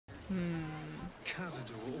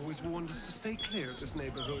Cazador always warned us to stay clear of this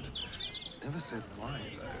neighborhood. Never said why,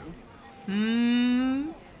 though.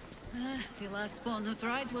 The last spawn who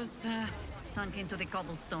tried was sunk into the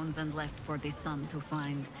cobblestones and left for the sun to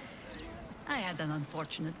find. I had an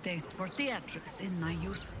unfortunate taste for theatrics in my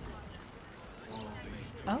youth.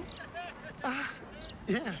 Oh?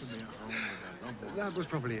 Yes. That was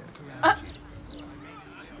probably it.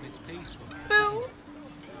 Boo!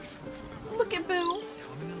 Look at Boo!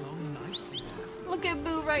 Look at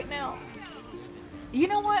Boo right now. You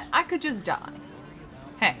know what? I could just die.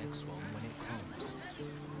 Hey.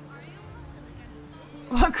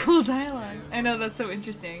 What cool dialogue. I know, that's so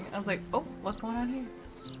interesting. I was like, oh, what's going on here?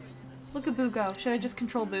 Look at Boo go. Should I just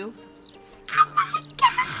control Boo? Oh my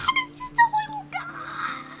god! It's just a little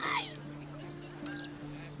guy!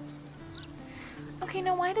 Okay,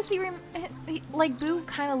 now why does he like, Boo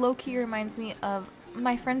kind of low-key reminds me of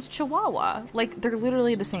my friend's Chihuahua. Like, they're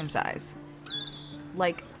literally the same size.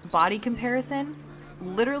 Like, body comparison,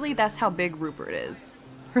 literally that's how big Rupert is.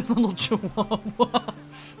 Her little Chihuahua.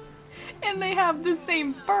 And they have the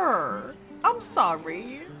same fur. I'm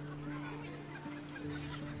sorry.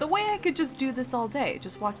 The way I could just do this all day,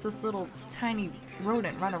 just watch this little tiny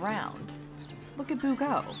rodent run around. Look at Boo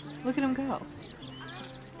go. Look at him go.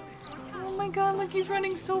 Oh my god, look, he's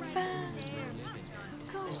running so fast.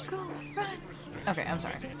 Go, go, run. Okay, I'm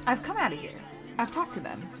sorry. I've come out of here. I've talked to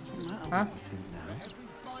them. Huh?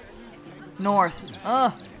 North.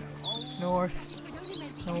 Ugh. North.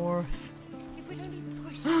 North.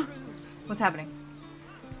 What's happening?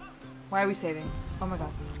 Why are we saving? Oh my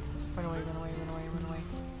god. Run away, run away, run away, run away.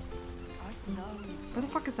 Where the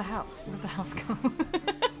fuck is the house? Where'd the house go?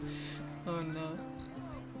 Oh no.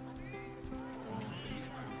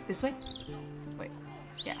 This way? Wait.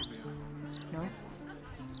 Yeah. North?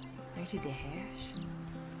 Where to the house?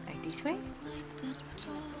 Like this way?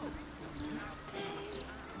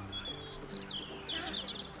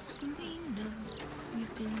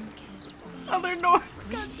 Oh, they're north.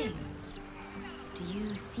 Greetings. Do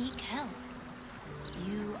you seek help?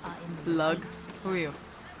 You are in the Lug. Who are you?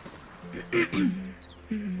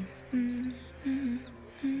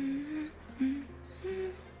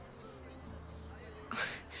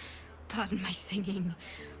 Pardon my singing.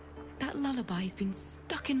 That lullaby's been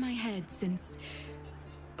stuck in my head since...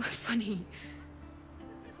 Oh, funny.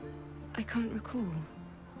 I can't recall.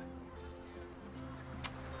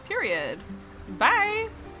 Period. Bye.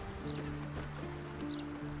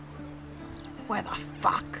 Where the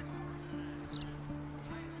fuck?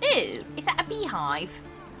 Ew, is that a beehive?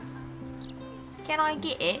 Can I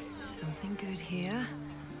get it? Something good here,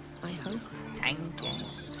 I hope. Thank you.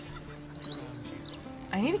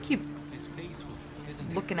 I need to keep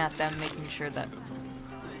looking at them, making sure that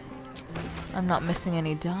I'm not missing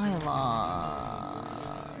any dialogue.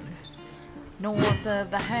 North of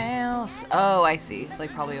the house. Oh, I see.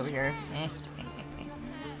 Like, probably over here.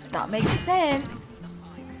 That makes sense.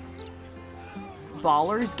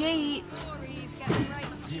 Baller's Gate.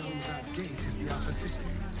 Beyond that gate is the upper city,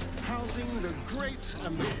 housing the great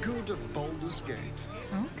and the good of Baldur's Gate.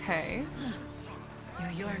 Okay. You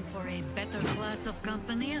yearn for a better class of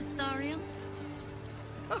company, Astarion?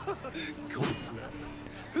 Gods no.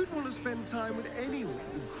 Who'd want to spend time with anyone,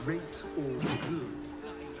 great or good?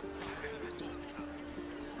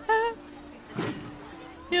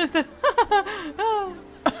 He listen.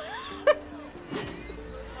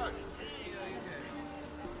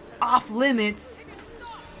 Off limits.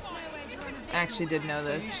 I actually did know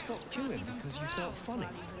this. Stop queuing because you felt funny.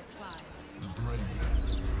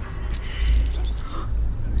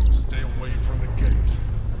 Stay away from the gate.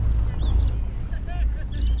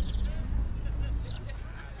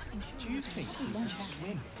 Do you think we can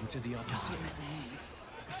swim into the upper city?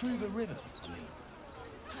 Through the river, I mean.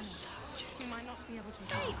 You might not be able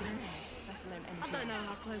to help, let alone anything. I don't know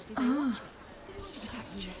how closely they watch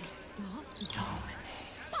me.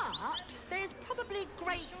 But there's probably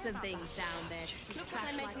grates and things down there. Look what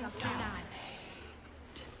they're making us do now.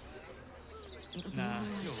 Nah,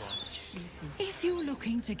 you're right. If you're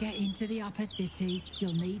looking to get into the upper city,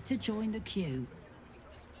 you'll need to join the queue.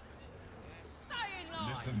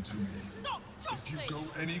 Listen to me. If you go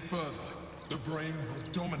any further, the brain will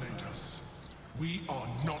dominate us. We are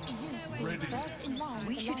not ready.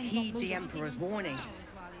 We should heed the Emperor's warning.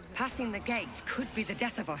 Passing the gate could be the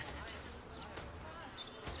death of us.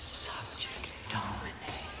 Subject dominate.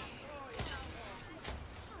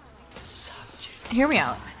 Hear me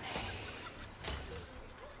out.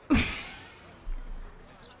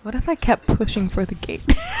 What if I kept pushing for the gate?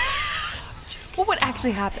 What would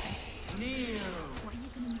actually happen?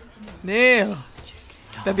 Kneel.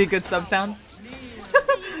 That'd be a good sub sound.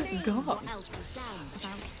 God. What else is down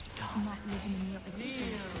about not living in the upper city?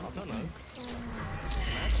 I don't know.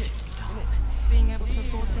 Magic, isn't it? Being able to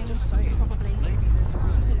afford things, Just saying. probably. Maybe there's a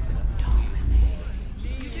reason for that.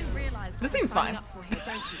 You do realise This what seems we're signing fine. up for here,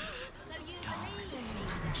 don't you?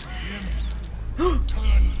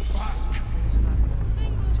 Turn back.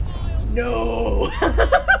 No.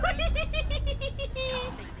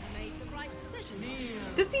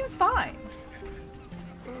 This seems fine.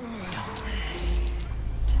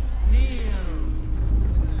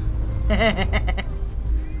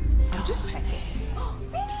 I'm just checking.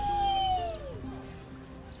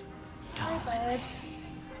 Hi, babes.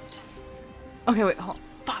 Okay, wait, hold.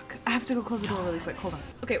 Fuck. I have to go close the door really quick. Hold on.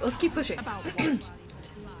 Okay, well, let's keep pushing. About what?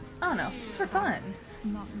 I don't know, just for fun.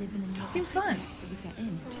 Not living in the upper Seems city fun. after we get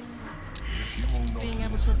in. If you will not Being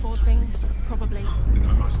able to afford things, probably. then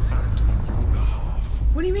I must act on your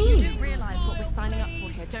behalf. What do you You mean? do realise what we're signing up for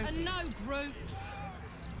here, don't you? No groups.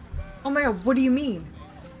 Oh my god, what do you mean?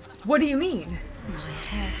 What do you mean? My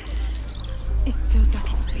head. It feels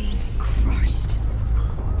like it's being crushed.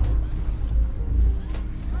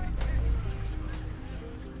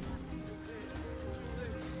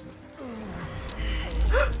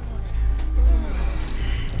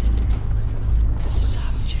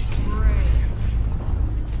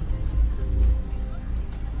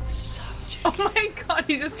 Oh my god,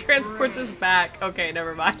 he just transports us back. Okay,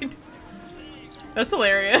 never mind. That's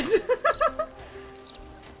hilarious.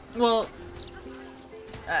 Well,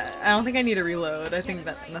 I don't think I need to reload. I think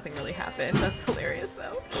that nothing really happened. That's hilarious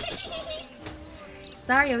though.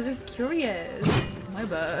 Sorry, I was just curious. My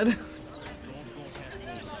bad.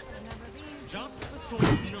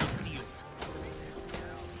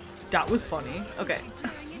 That was funny. Okay.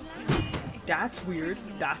 That's weird.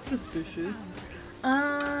 That's suspicious.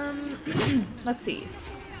 Let's see.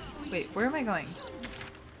 Wait, where am I going?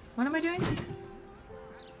 What am I doing?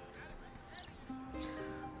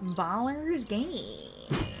 Baller's Game.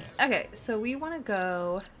 Okay, so we want to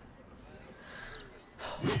go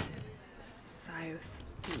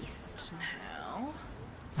southeast now.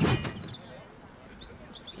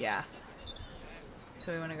 Yeah.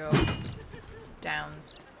 So we want to go down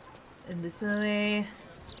in this way,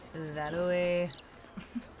 that way.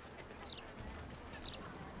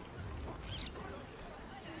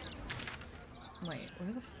 Wait,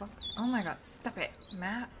 where the fuck? Oh my god, stop it,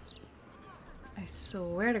 Matt. I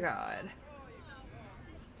swear to god.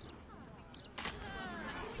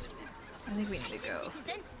 I think we need to go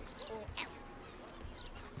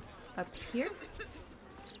up here.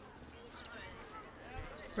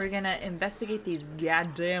 We're gonna investigate these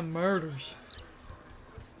goddamn murders.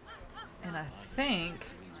 And I think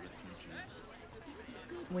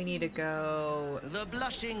we need to go... The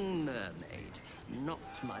Blushing Mermaid. Not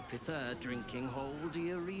my preferred drinking hole,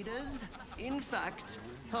 dear readers. In fact,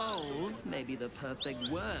 hole may be the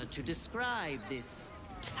perfect word to describe this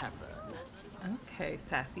tavern. Okay,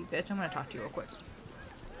 sassy bitch. I'm gonna talk to you real quick.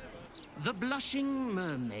 The Blushing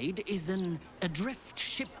Mermaid is an adrift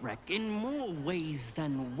shipwreck in more ways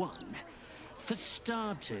than one. For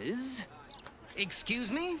starters...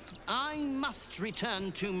 Excuse me? I must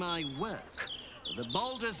return to my work. The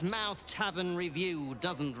Baldur's Mouth Tavern Review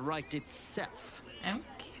doesn't write itself.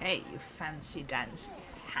 Okay, you fancy dancy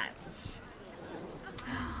hands.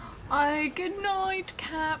 Hi, good night,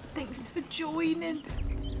 Cap. Thanks for joining.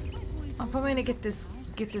 I'm probably gonna get this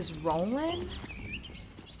rolling.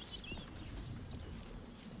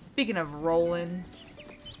 Speaking of rolling,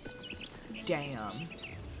 damn.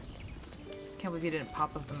 Can't believe you didn't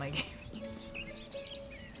pop up in my game.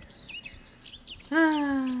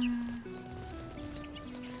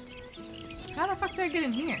 How the fuck did I get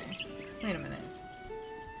in here? Wait a minute.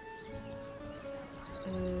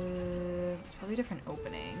 It's probably a different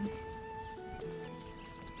opening.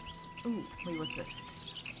 Ooh, wait, what's this?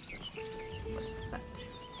 What's that?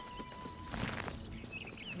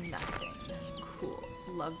 Nothing. Cool.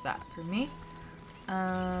 Love that for me.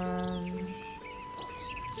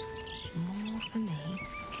 More for me.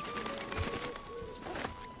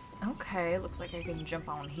 Okay, looks like I can jump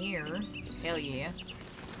on here. Hell yeah.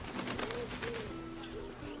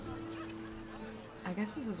 I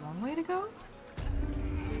guess this is one way to go?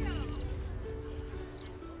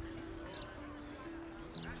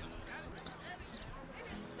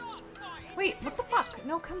 Wait, what the fuck?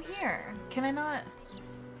 No, come here. Can I not?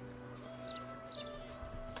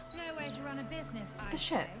 No way to run a business, I The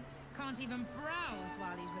shit. Can't even browse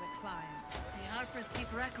while he's with a client. The Harpers keep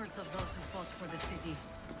records of those who fought for the city.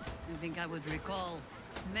 You think I would recall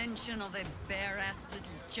mention of a bare-assed little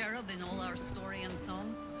cherub in all our story and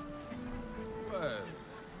song? Well,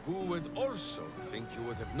 who would also think you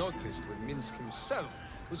would have noticed when Minsk himself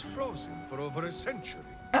was frozen for over a century.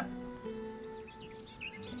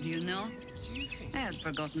 Do you know? I had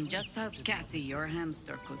forgotten just how catty your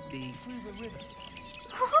hamster could be.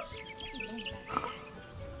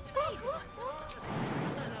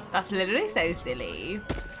 That's literally so silly.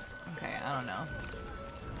 Okay, I don't know.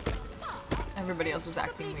 Everybody else was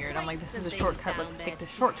acting weird. I'm like, this is a shortcut. Let's take the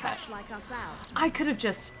shortcut. I could have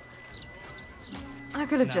just...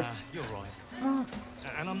 You're right.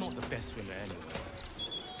 And I'm not the best swimmer anyway.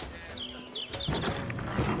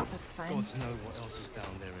 I guess that's fine. Gods know what else is down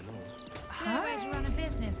there and all. No way to run a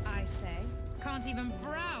business, I say. Can't even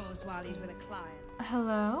browse while he's with a client.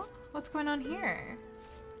 Hello? What's going on here?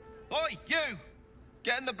 Oi, you!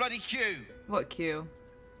 Get in the bloody queue! What queue?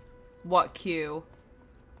 What queue?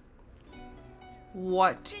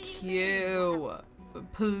 What queue?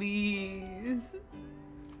 Please.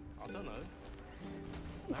 I don't know.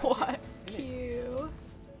 What queue?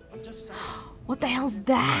 I'm just saying. What the hell's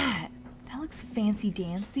that? That looks fancy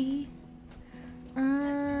dancy.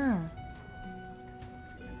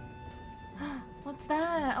 What's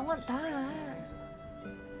that? I want that.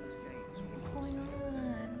 What's going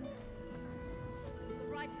on?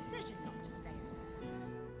 The right decision not to stay.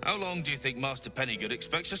 How long do you think Master Pennygood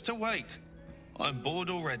expects us to wait? I'm bored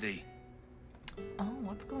already. Oh,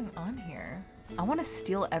 what's going on here? I want to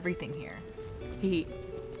steal everything here.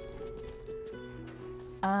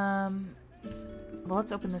 Well,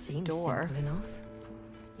 let's open this door. Simple enough.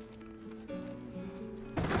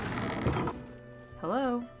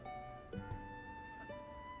 Hello?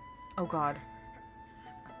 Oh god.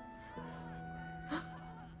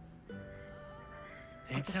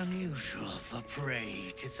 It's unusual for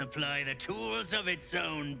prey to supply the tools of its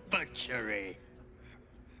own butchery.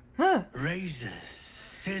 Huh. Razors,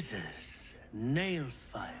 scissors, nail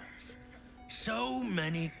files. So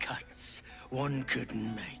many cuts one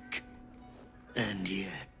couldn't make. And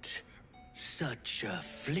yet, such a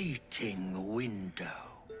fleeting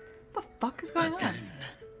window. What the fuck is going on? Then,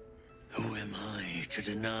 who am I to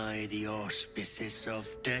deny the auspices of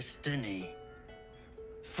destiny?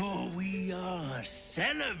 For we are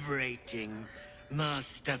celebrating,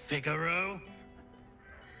 Master Figaro.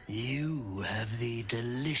 You have the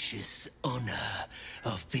delicious honor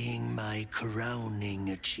of being my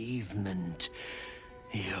crowning achievement.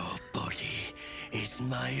 Your body is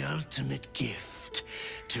my ultimate gift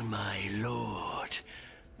to my lord,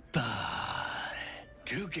 Bhaal.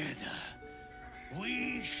 Together,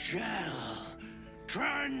 we shall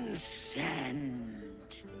transcend.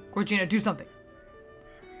 Gorgina, do something.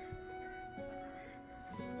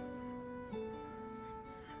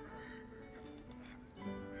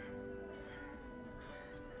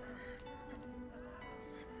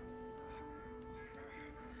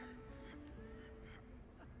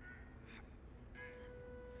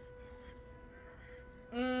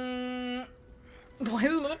 Why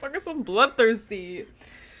is this motherfucker so bloodthirsty?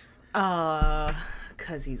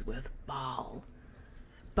 Cause he's with Bhaal.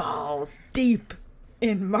 Bhaal's deep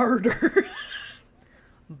in murder.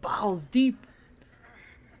 Bhaal's deep.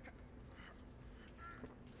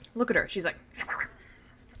 Look at her. She's like...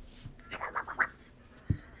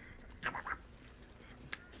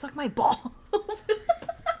 Suck my balls.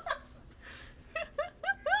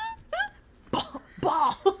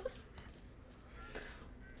 Ball.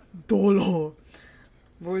 Dolo.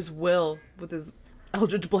 Where's Will with his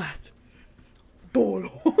Eldritch Blast?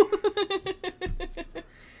 Dolo.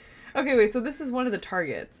 Okay, wait, so this is one of the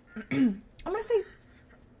targets. I'm gonna say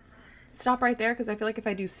stop right there, because I feel like if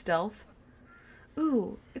I do stealth...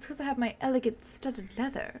 Ooh, it's because I have my elegant studded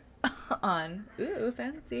leather on. Ooh,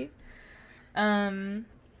 fancy.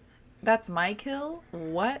 That's my kill?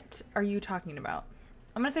 What are you talking about?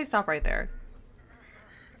 I'm gonna say stop right there.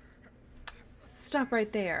 Stop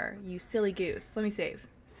right there, you silly goose. Let me save.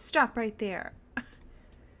 Stop right there.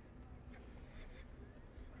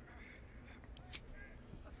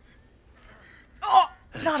 Oh!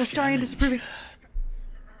 Not a Astarion disapproving.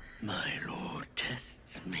 My lord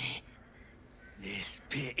tests me. This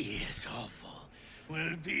piteous hovel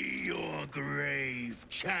will be your grave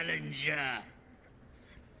challenger.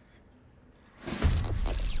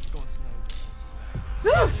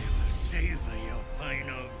 You will savor your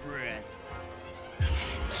final breath.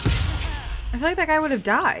 I feel like that guy would have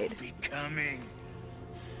died. Becoming.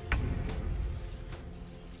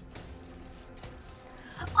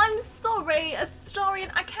 I'm sorry,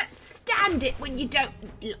 Astarion. I can't stand it when you don't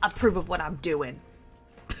approve of what I'm doing.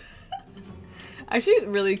 I should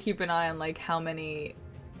really keep an eye on like how many...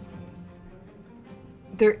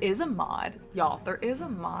 There is a mod, y'all. There is a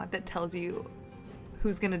mod that tells you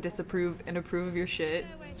who's gonna disapprove and approve of your shit.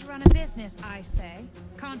 No way to run a business, I say.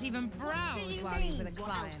 Can't even browse while he's with a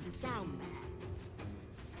client.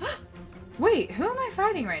 Wait, who am I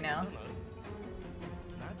fighting right now?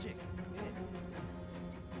 Magic. Yeah.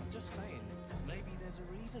 Just saying, maybe there's a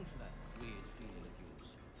reason for that weird feeling of yours.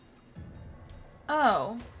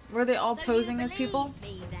 Oh, were they all posing as people?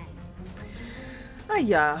 Oh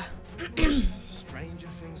yeah. Stranger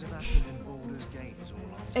things have happened in Baldur's Gate is all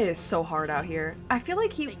I'm It saying. is so hard out here. I feel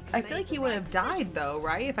like he would have died though,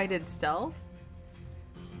 right? If I did stealth.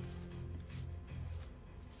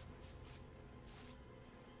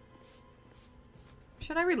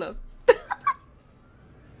 Should I reload?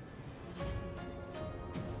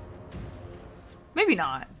 Maybe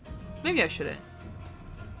not. Maybe I shouldn't.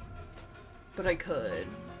 But I could.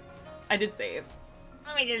 I did save.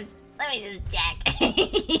 Let me just check.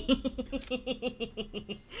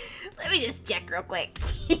 Let me just check real quick.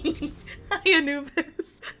 Hi,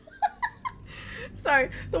 Anubis. Sorry,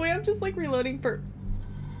 the way I'm just like reloading for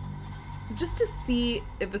just to see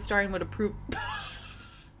if Astarion would approve.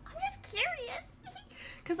 I'm just curious.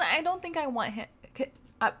 Because I don't think I want him.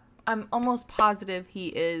 I'm almost positive he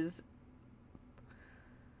is.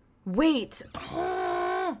 Wait,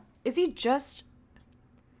 is he just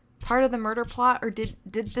part of the murder plot, or did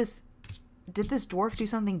this dwarf do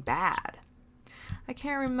something bad? I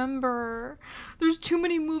can't remember. There's too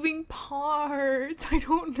many moving parts. I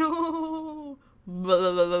don't know.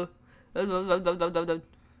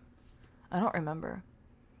 I don't remember.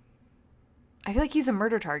 I feel like he's a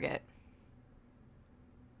murder target.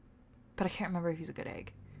 But I can't remember if he's a good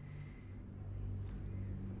egg.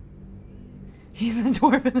 He's a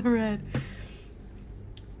dwarf in the red.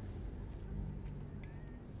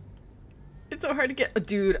 It's so hard to get.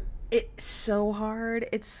 Dude, it's so hard.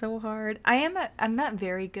 It's so hard. I'm not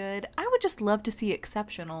very good. I would just love to see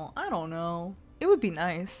exceptional. I don't know. It would be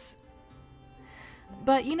nice.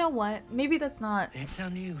 But you know what? Maybe that's not... It's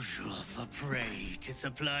unusual for prey to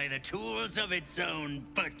supply the tools of its own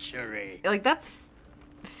butchery. Like, that's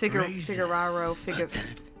Figaro.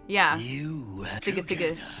 Yeah. You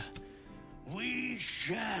Figure. We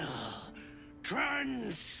shall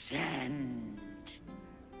transcend.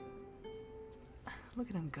 Look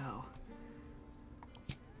at him go.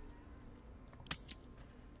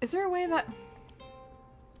 Is there a way that...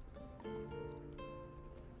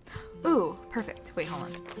 Ooh, perfect. Wait,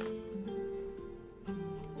 hold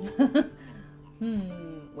on.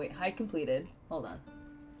 Wait, high completed. Hold on.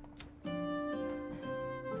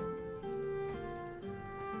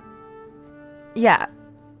 Yeah.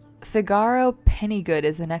 Figaro Pennygood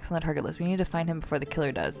is the next on the target list. We need to find him before the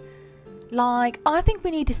killer does. Like, I think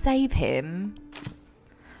we need to save him.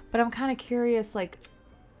 But I'm kind of curious, like,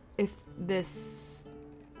 if this...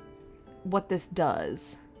 what this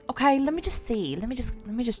does. Okay, let me just see. Let me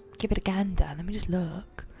just give it a gander. Let me just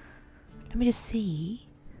look. Let me just see.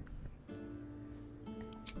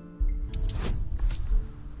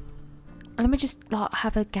 Let me just like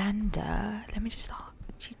have a gander. Let me just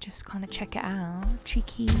kind of check it out.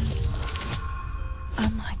 Cheeky.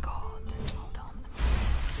 Oh my god. Hold on.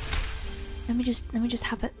 Let me just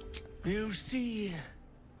have it. You see,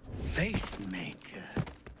 Facemaker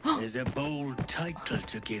is a bold title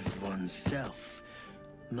to give oneself,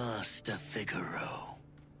 Master Figaro.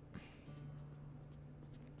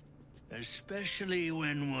 Especially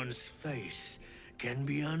when one's face can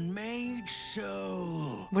be unmade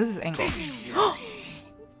so... What is this angle?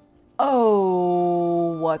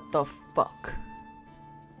 Oh, what the fuck?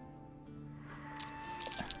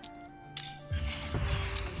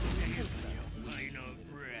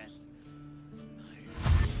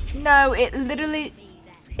 No, it literally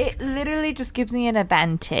just gives me an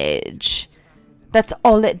advantage. That's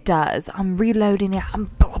all it does. I'm reloading it.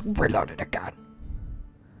 I'm reloading again.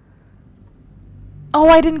 Oh,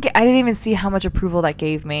 I didn't even see how much approval that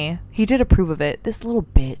gave me. He did approve of it. This little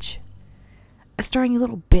bitch. Starring you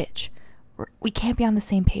little bitch. We can't be on the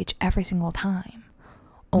same page every single time.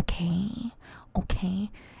 Okay. Okay.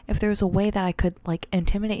 If there was a way that I could, like,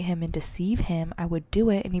 intimidate him and deceive him, I would do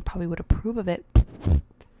it, and he probably would approve of it.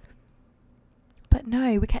 But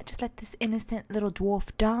no, we can't just let this innocent little dwarf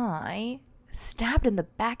die. Stabbed in the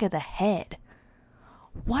back of the head.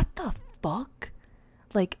 What the fuck?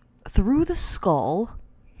 Like, through the skull.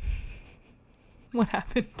 What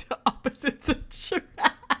happened to opposites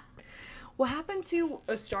attract? What happened to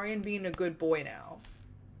Astarion being a good boy now?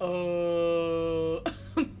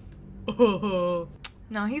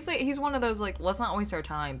 No, he's one of those, like, let's not waste our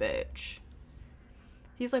time, bitch.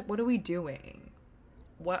 He's like, what are we doing?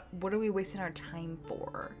 What are we wasting our time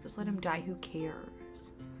for? Just let him die, who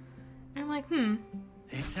cares? And I'm like,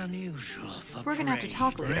 It's unusual for We're gonna have to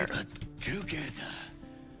talk later. but together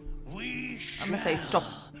we I'm gonna say stop.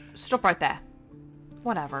 Stop right there.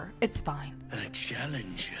 Whatever. It's fine. A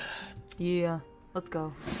challenger. Yeah. Let's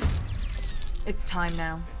go. It's time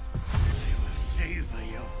now. Savor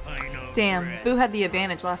your final Damn, breath. Boo had the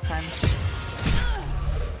advantage last time.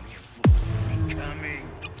 Coming.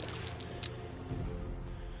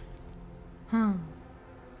 Huh.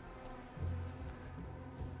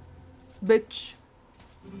 Bitch.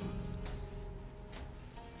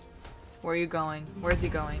 Where are you going? Where's he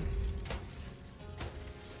going?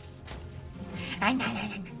 Nom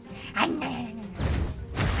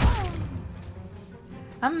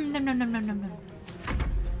nom nom nom nom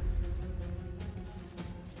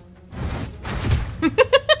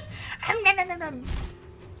nom.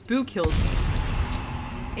 Boo killed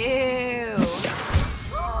me. Ew.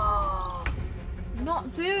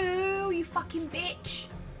 Not Boo, you fucking bitch.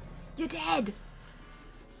 You're dead.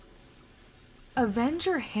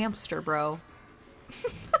 Avenger hamster, bro.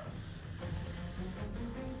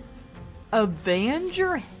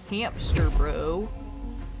 Avenger hamster, bro.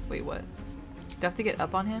 Wait, what? Do I have to get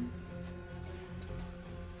up on him?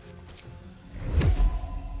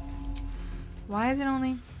 Why is it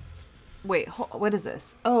only... Wait, what is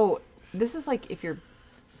this? Oh, this is like if you're...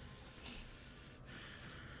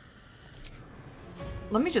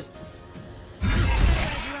 Let me just... You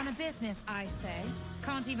run a business, I say.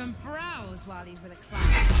 Can't even browse while he's with a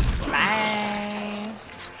client. Bye.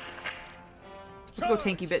 Let's go,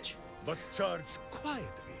 tanky bitch. But charge quietly.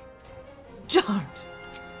 Charge.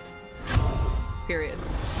 Period.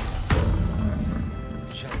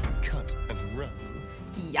 Shall we cut and run?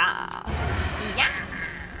 Yeah. Yeah.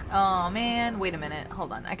 Oh man, wait a minute.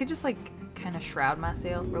 Hold on. I could just like kind of shroud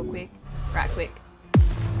myself real quick. Right quick.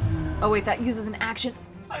 Oh wait, that uses an action.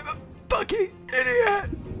 I'm a fucking idiot.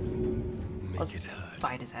 Let's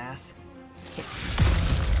bite his ass. Yes.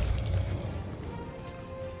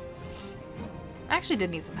 I actually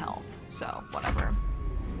did need some health, so whatever.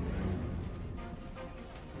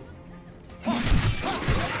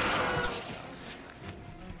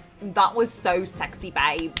 That was so sexy,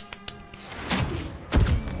 babes.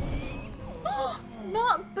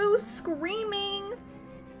 Not Boo screaming.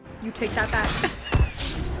 You take that back.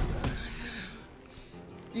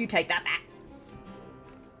 You take that back.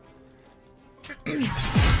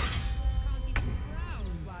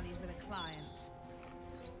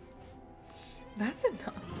 That's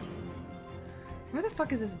enough. Where the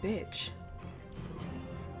fuck is this bitch?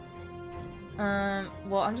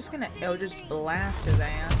 Well, I'm just gonna Eldritch Blast his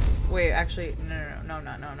ass. Wait, actually, no.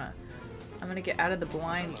 I'm gonna get out of the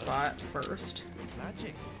blind spot first.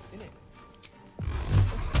 Magic, innit?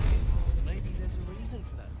 Maybe there's a reason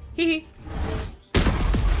for that. Hee hee.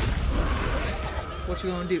 What you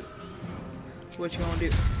gonna do? What you gonna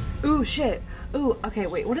do? Ooh, shit. Ooh, okay,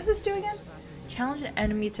 wait, what does this do again? Challenge an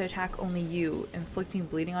enemy to attack only you, inflicting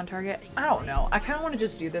bleeding on target. I don't know. I kind of want to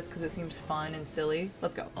just do this because it seems fun and silly.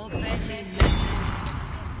 Let's go.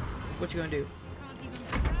 What you gonna do?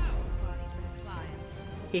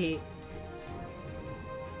 Hehe.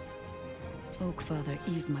 Oakfather,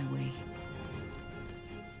 ease my way.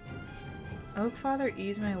 Oakfather,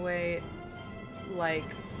 ease my way. Like,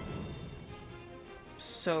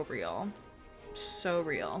 so real. So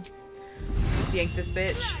real. Let's yank this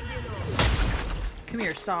bitch. Come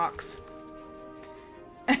here, socks.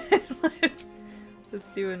 let's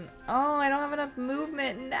do an... Oh, I don't have enough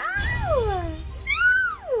movement. No!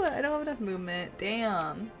 No! I don't have enough movement.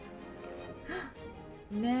 Damn.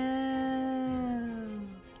 No.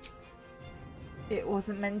 It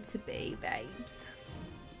wasn't meant to be, babes.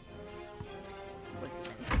 It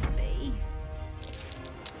wasn't meant to be.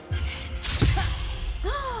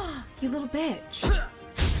 You little bitch.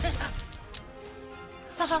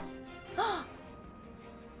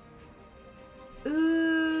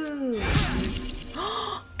 Ooh.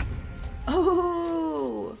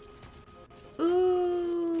 Oh.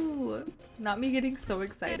 Ooh. Not me getting so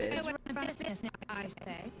excited.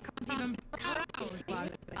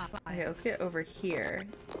 Okay, let's get over here.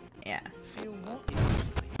 Yeah.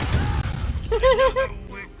 Another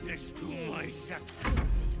witness to my sacrifice.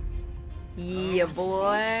 Yeah,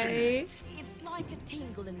 boy. It's like a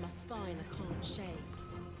tingle in my spine I can't shake.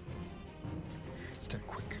 Step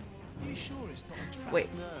quick. Are you sure it's not a trapped Wait.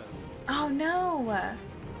 nerve? Oh no.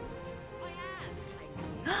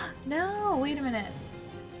 No, wait a minute.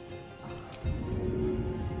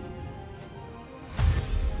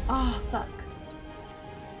 Oh, fuck.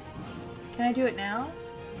 Can I do it now?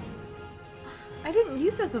 I didn't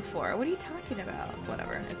use it before. What are you talking about?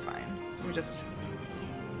 Whatever, it's fine. Let me just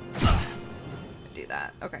do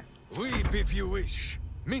that. Okay. Weep if you wish.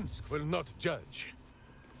 Minsk will not judge.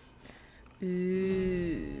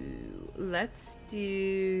 Ooh, let's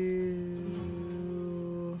do...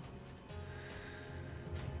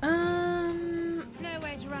 No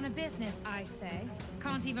way to run a business, I say.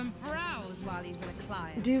 Can't even browse while he's with a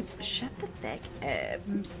client. Dude, shut the fuck up.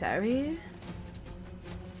 I'm sorry.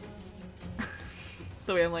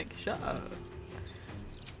 The way I'm like, shut up.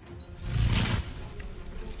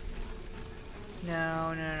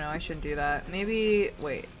 No, I shouldn't do that. Maybe,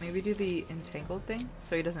 wait, maybe do the entangled thing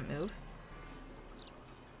so he doesn't move.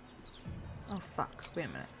 Oh fuck, wait a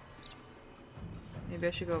minute. Maybe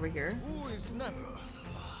I should go over here. Who is never?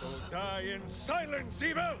 So die in silence,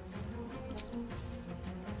 evil!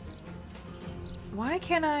 Why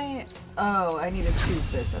can't I? Oh, I need to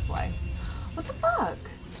choose this, that's why. What the fuck?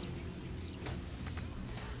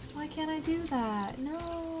 Why can't I do that? No.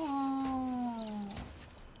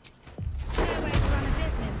 No way to run a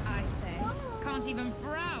business, I say. Can't even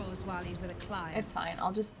browse while he's with a client. It's fine,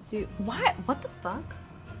 I'll just do... What? What the fuck?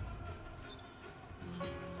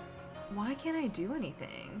 Why can't I do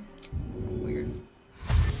anything? Weird.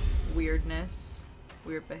 Weirdness.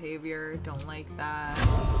 Weird behavior. Don't like that.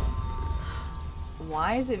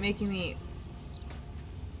 Why is it making me...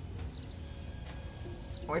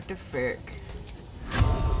 What the frick?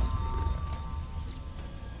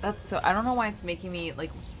 That's so... I don't know why it's making me, like...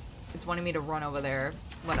 It's wanting me to run over there.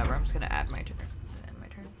 Whatever, I'm just gonna add my turn. End my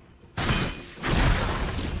turn.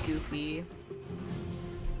 Goofy.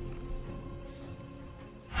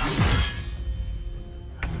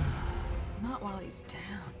 Not while he's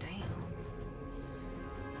down, damn.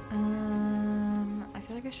 I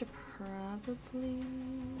feel like I should probably...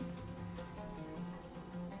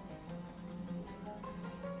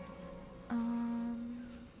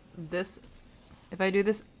 This... If I do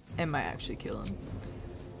this, it might actually kill him.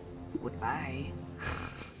 Goodbye.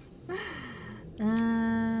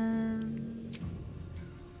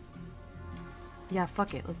 Yeah,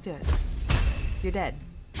 fuck it, let's do it. You're dead.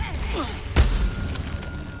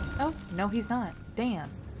 Oh, no he's not. Damn.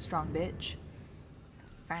 Strong bitch.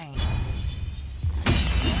 Fine. No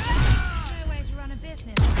way to run a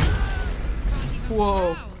business.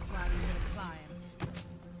 Whoa.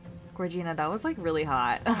 Gorgina, that was like really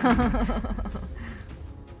hot.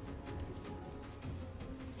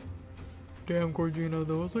 Damn, Gorgina,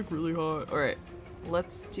 that was like really hot. Alright,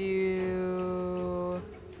 let's do...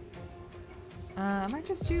 I might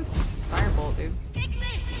just do Firebolt, dude.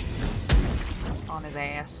 On his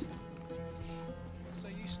ass. So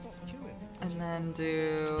you stopped queuing. And then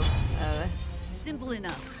do this. Simple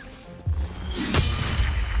enough.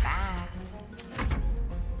 Ah.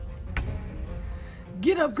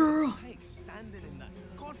 Get up, girl! Standing in that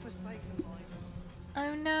godforsaken light.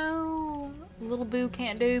 Oh no! Little Boo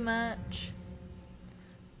can't do much.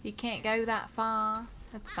 He can't go that far.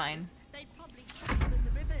 That's fine.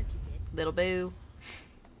 Little Boo.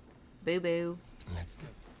 Boo Boo. Let's go.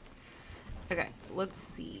 Okay, let's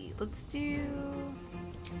see. Let's do...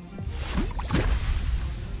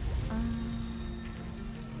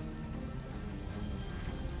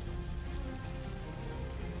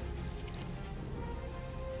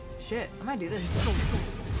 Shit, I might do this.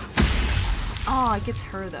 Oh, it gets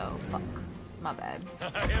her though. Fuck. My bad.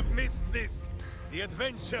 I have missed this. The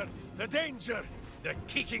adventure, the danger, the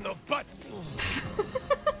kicking of butts.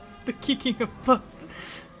 The kicking of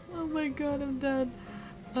butts. Oh my god, I'm dead.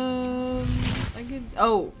 I could...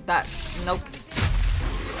 Oh, that... Nope.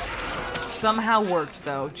 Somehow worked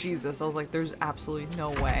though. Jesus, I was like, there's absolutely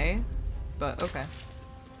no way. But, okay.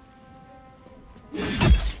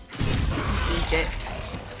 Legit.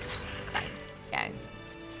 Okay.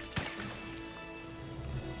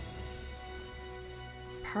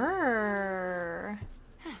 Purr.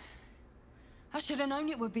 I should have known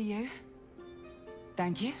it would be you.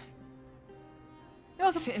 Thank you.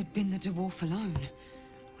 If it had been the dwarf alone,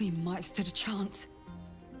 we might have stood a chance.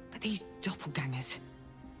 But these doppelgangers,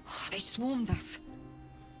 they swarmed us.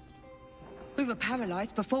 We were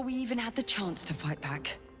paralyzed before we even had the chance to fight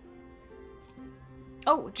back.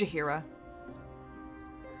 Oh, Jaheira.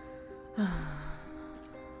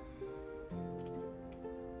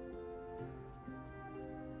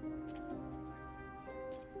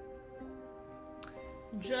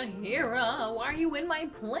 Jaheira, why are you in my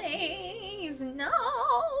place?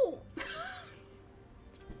 No!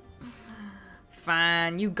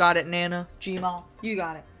 Fine, you got it, Nana. Gmaul, you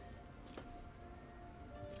got it.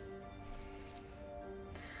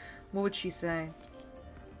 What would she say?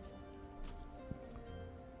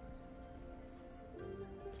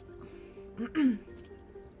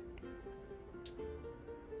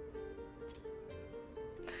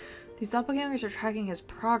 These doppelgangers are tracking his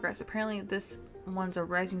progress. Apparently this one's a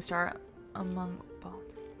rising star among Baldur.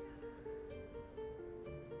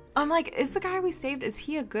 I'm like, is the guy we saved, is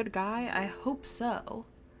he a good guy? I hope so.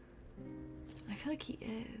 I feel like he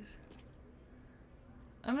is.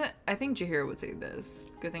 I think Jahir would say this.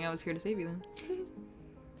 Good thing I was here to save you then.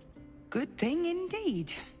 Good thing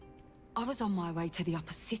indeed. I was on my way to the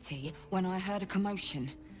upper city when I heard a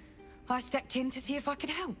commotion. I stepped in to see if I could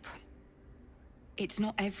help. It's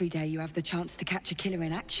not every day you have the chance to catch a killer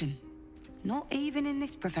in action. Not even in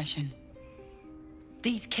this profession.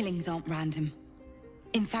 These killings aren't random.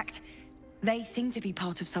 In fact, they seem to be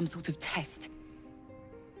part of some sort of test.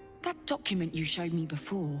 That document you showed me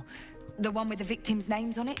before, the one with the victims'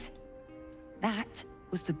 names on it, that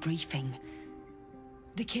was the briefing.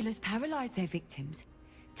 The killers paralyze their victims,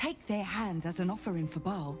 take their hands as an offering for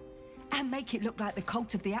Baal, and make it look like the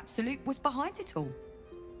cult of the Absolute was behind it all.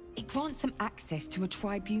 It grants them access to a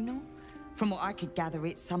tribunal. From what I could gather,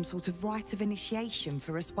 it's some sort of rite of initiation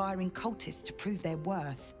for aspiring cultists to prove their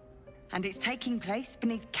worth. And it's taking place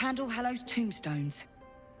beneath Candle Hallow's tombstones.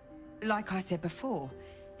 Like I said before,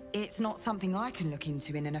 it's not something I can look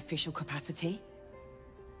into in an official capacity.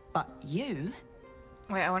 But you...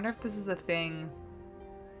 Wait, I wonder if this is a thing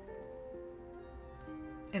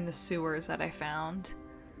in the sewers that I found.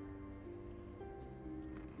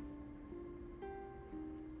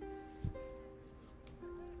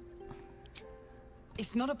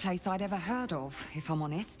 It's not a place I'd ever heard of, if I'm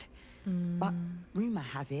honest. But rumor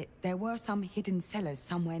has it there were some hidden cellars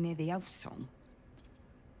somewhere near the Elf Song.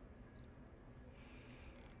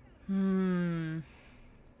 And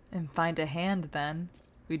find a hand then.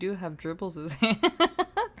 We do have Dribbles' hand.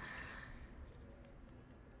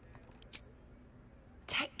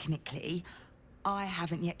 Technically, I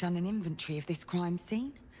haven't yet done an inventory of this crime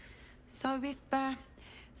scene. So if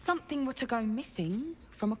something were to go missing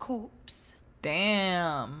from a corpse...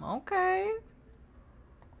 Damn, okay.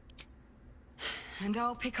 And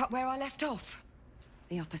I'll pick up where I left off.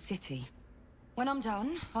 The upper city. When I'm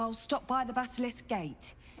done, I'll stop by the Basilisk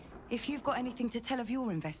Gate. If you've got anything to tell of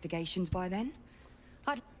your investigations by then,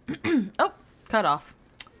 I'd... Oh, cut off.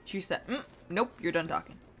 She said, nope, you're done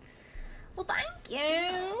talking. Well, thank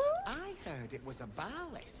you. I heard it was a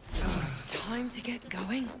Bhaalist. Time to get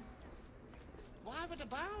going. Why would a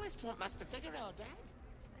Bhaalist want Master Figaro dead?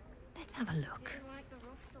 Let's have a look.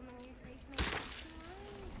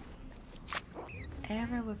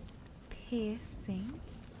 Arrow of piercing.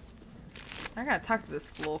 I gotta talk to this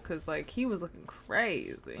fool because, like, he was looking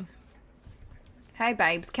crazy. Hey,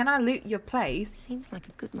 babes, can I loot your place? Seems like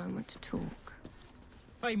a good moment to talk.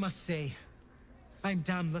 I must say, I'm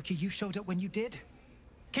damn lucky you showed up when you did.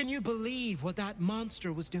 Can you believe what that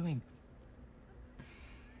monster was doing?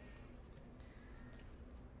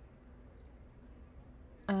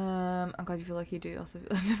 I'm glad you feel like you do. Also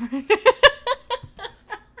feel different.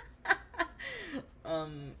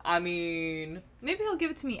 I mean, maybe he'll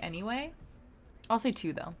give it to me anyway. I'll say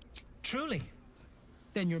 2 though. Truly?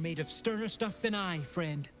 Then you're made of sterner stuff than I,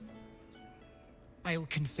 friend. I'll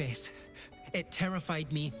confess, it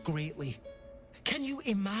terrified me greatly. Can you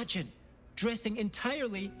imagine dressing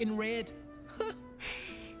entirely in red?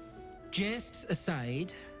 Jests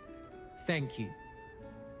aside, thank you.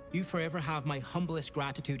 You forever have my humblest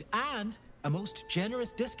gratitude and a most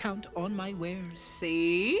generous discount on my wares.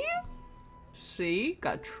 See? See?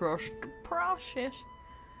 Got trust the process.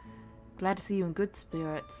 Glad to see you in good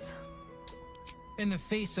spirits. In the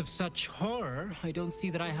face of such horror, I don't see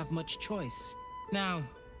that I have much choice. Now,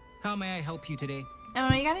 how may I help you today?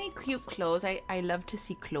 Oh, you got any cute clothes? I love to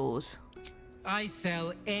see clothes. I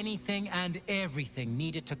sell anything and everything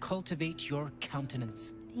needed to cultivate your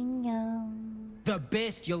countenance. The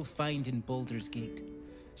best you'll find in Baldur's Gate.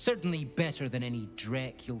 Certainly better than any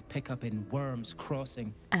dreck you'll pick up in Worm's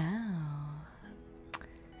Crossing. Oh.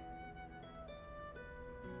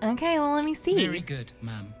 Okay, well, let me see. Very good,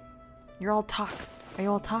 ma'am. You're all talk. Are you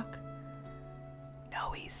all talk? No,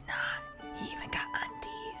 he's not. He even got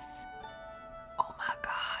undies. Oh my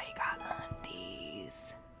god, he got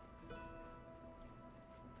undies.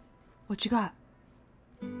 What you got?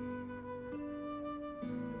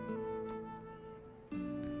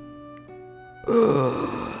 Ooh,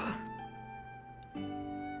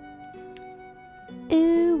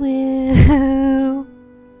 ooh.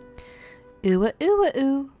 Ooh, ooh,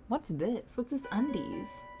 ooh. What's this? What's this undies?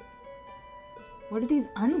 What are these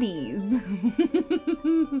undies?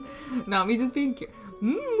 Not me just being curious.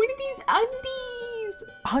 What are these undies?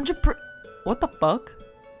 100%. What the fuck?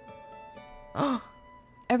 Oh,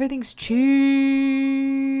 everything's cheap.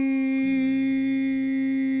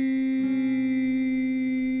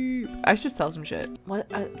 I should sell some shit.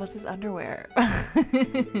 What's this underwear?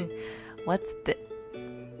 What's the...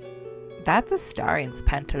 That's Astarion's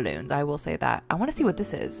pantaloons, I will say that. I want to see what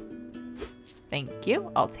this is. Thank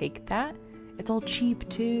you. I'll take that. It's all cheap,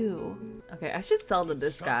 too. Okay, I should sell to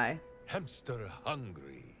this guy. Hamster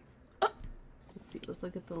hungry. Let's see. Let's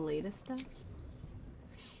look at the latest stuff.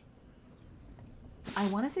 I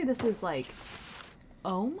want to say this is like...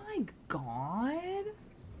 Oh my god.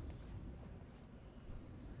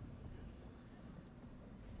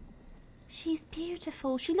 She's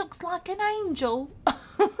beautiful. She looks like an angel.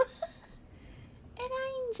 An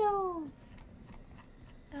angel.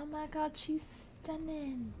 Oh my god, she's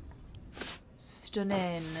stunning.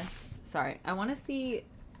 Stunning. Sorry, I want to see...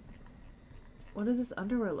 What does this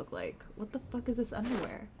underwear look like? What the fuck is this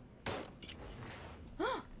underwear?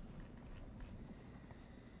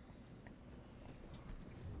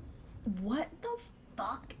 What the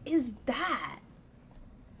fuck is that?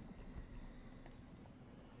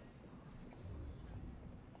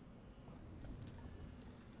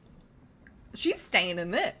 She's staying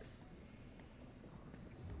in this.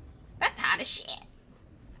 That's hot as shit.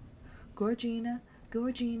 Gorgina,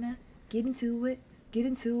 Gorgina, get into it, get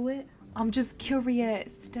into it. I'm just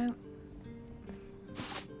curious, don't...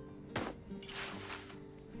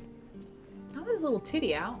 How is his little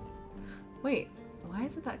titty out? Wait, why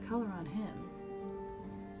is it that color on him?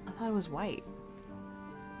 I thought it was white.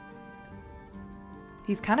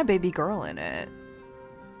 He's kind of baby girl in it.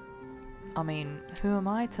 I mean, who am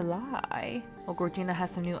I to lie? Well, Gorgina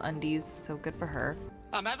has some new undies, so good for her.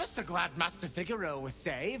 I'm ever so glad Master Figaro was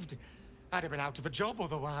saved. I'd have been out of a job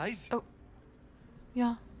otherwise. Oh.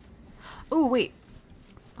 Yeah. Oh, wait.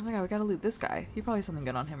 Oh my god, we gotta loot this guy. He probably has something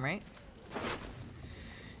good on him, right?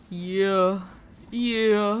 Yeah.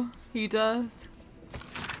 Yeah, he does.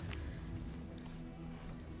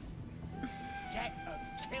 Get a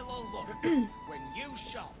killer look when you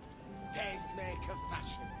shop Pacemaker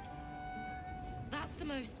Fashion. That's the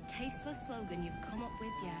most tasteless slogan you've come up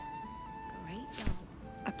with yet. Great job.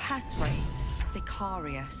 A passphrase,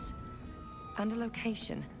 Sicarius, and a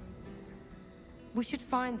location. We should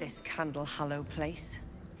find this Candle Hallow place.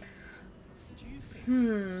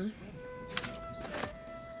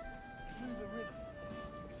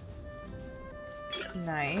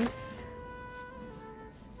 Nice.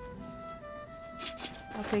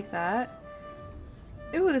 I'll take that.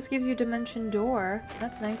 Ooh, this gives you Dimension Door.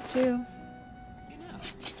 That's nice too. You know,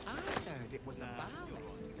 I heard it was a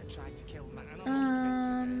Bhaalist that tried to kill Master.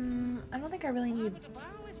 I don't think I really need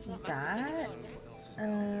that.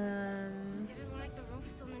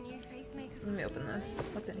 Let me open this.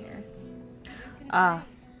 What's in here? Ah.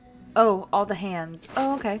 Oh, all the hands.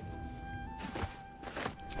 Oh, okay.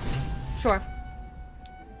 Sure.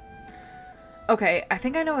 Okay, I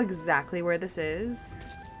think I know exactly where this is,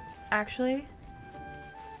 actually.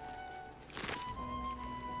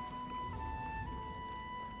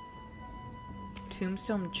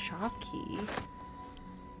 Tombstone Chalky.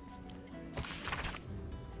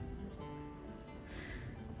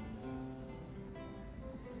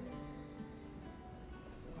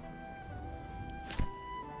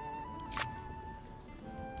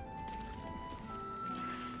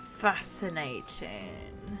 Fascinating.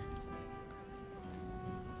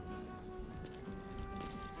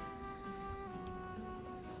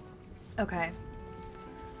 Okay.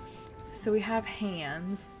 So we have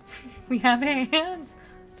hands. We have hands.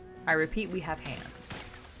 I repeat, we have hands.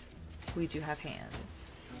 We do have hands.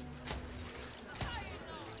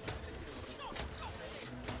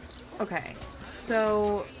 Okay.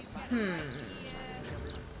 So,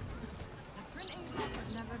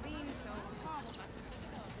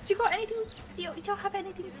 Do you got anything? Do y'all have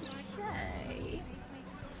anything to say?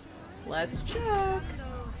 Let's check.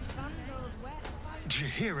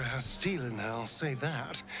 Jaheira has steel in her, I'll say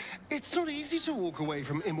that. It's not easy to walk away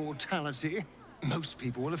from immortality. Most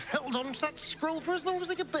people will have held on to that scroll for as long as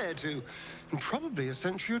they could bear to. And probably a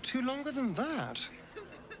century or two longer than that.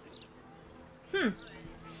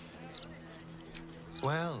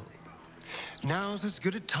 Well, now's as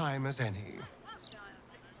good a time as any.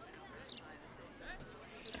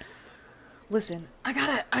 Listen, I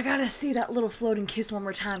gotta see that little floating kiss one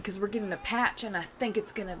more time because we're getting a patch and I think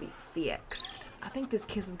it's gonna be fixed. I think this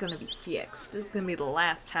kiss is gonna be fixed. This is gonna be the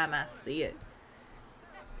last time I see it.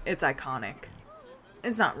 It's iconic.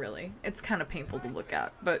 It's not really. It's kind of painful to look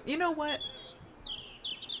at, but you know what?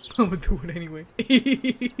 I'm gonna do it anyway.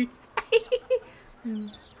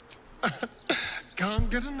 Can't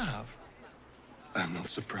get enough. I'm not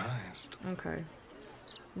surprised. Okay.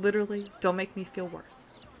 Literally, don't make me feel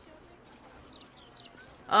worse.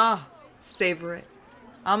 Ah, savor it.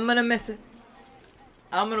 I'm gonna miss it.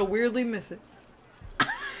 I'm gonna weirdly miss it.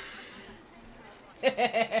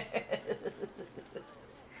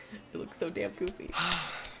 looks so damn goofy.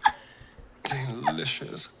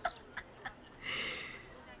 Delicious.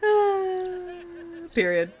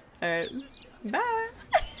 Period. Alright. Bye.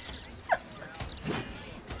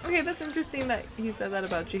 Okay, that's interesting that he said that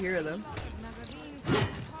about Chihiro, though.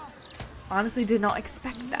 Honestly, did not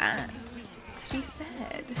expect that to be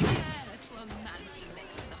said.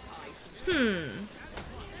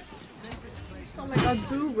 Oh my god,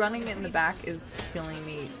 Boo running in the back is killing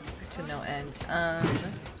me to no end.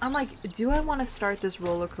 I'm like, do I want to start this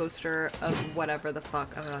roller coaster of whatever the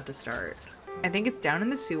fuck I'm about to start? I think it's down in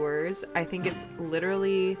the sewers. I think it's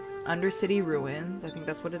literally Undercity ruins. I think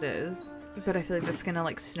that's what it is. But I feel like that's gonna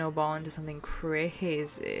like snowball into something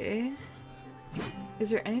crazy. Is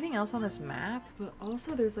there anything else on this map? But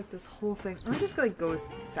also there's like this whole thing. Let me just like go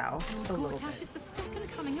south a little bit. Is the second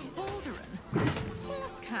coming of Baldur.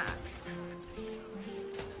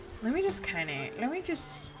 Let me just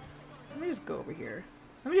go over here.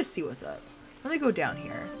 Let me just see what's up. Let me go down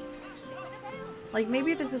here. Like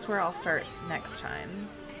maybe this is where I'll start next time.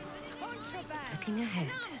 Looking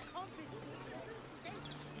ahead.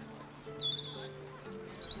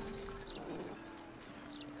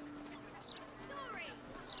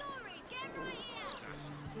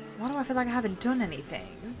 Why do I feel like I haven't done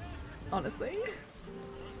anything? Honestly.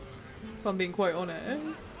 If I'm being quite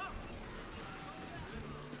honest.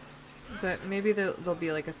 But maybe there'll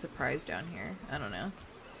be like a surprise down here. I don't know.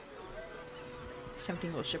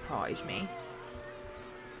 Something will surprise me.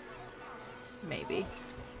 Maybe.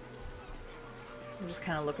 I'm just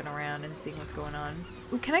kind of looking around and seeing what's going on.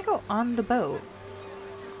 Ooh, can I go on the boat?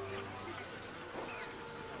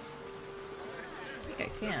 I think I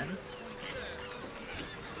can.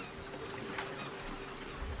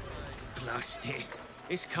 Blast it.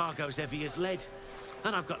 This cargo's heavy as lead.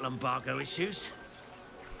 And I've got lumbago issues.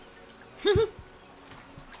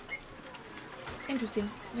 Interesting.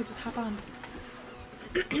 Let me just hop on.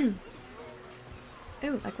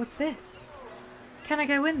 Ooh, like what's this? Can I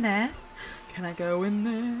go in there? Can I go in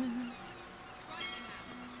there?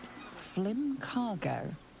 Flim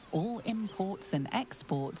cargo. All imports and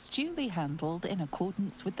exports duly handled in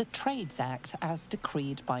accordance with the Trades Act as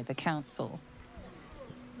decreed by the Council.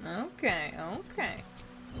 Okay, okay.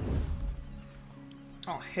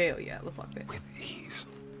 Oh, hell yeah. Let's lock it. With ease.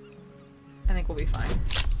 I think we'll be fine.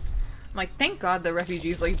 I'm like, thank God the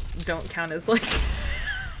refugees, like, don't count as, like,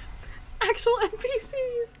 actual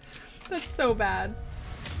NPCs. That's so bad.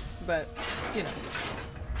 But, you know.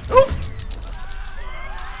 Oh!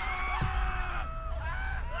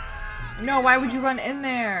 No, why would you run in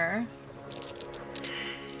there?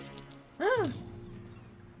 Oh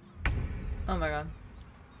my god.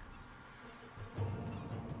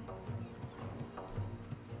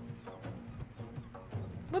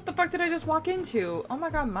 What the fuck did I just walk into? Oh my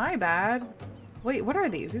god, my bad. Wait, what are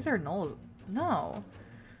these? These are gnolls. No.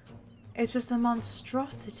 It's just a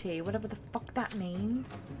monstrosity, whatever the fuck that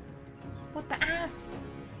means. What the ass?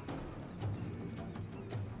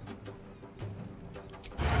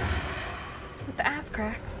 What the ass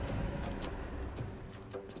crack?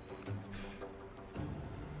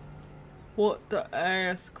 What the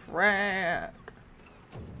ass crack?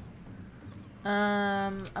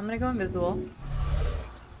 I'm gonna go invisible.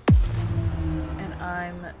 And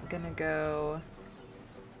I'm gonna go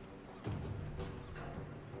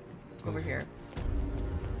over here.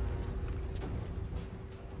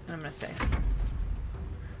 And I'm gonna stay.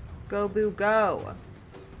 Go, Boo, go!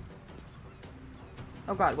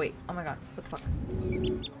 Oh god, wait. Oh my god. What the fuck?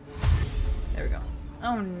 There we go.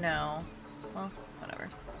 Oh no. Well, whatever.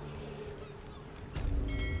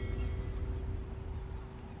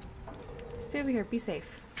 Stay over here. Be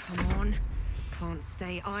safe. Come on. Can't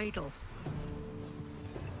stay idle.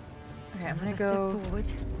 Okay, I'm gonna go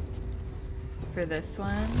forward for this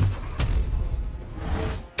one.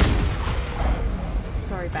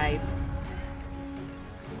 Sorry, babes.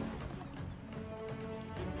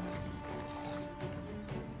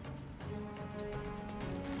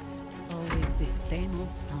 Always the same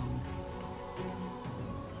old song.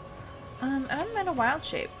 I'm in a wild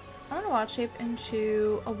shape. I want to wild shape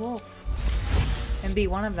into a wolf and be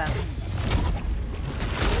one of them.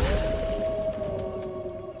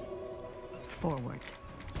 Forward.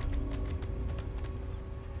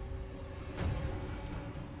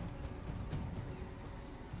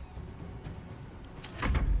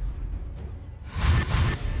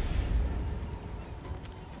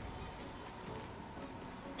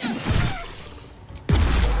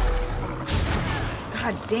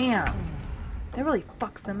 God damn. That really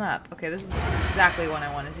fucks them up. Okay, this is exactly what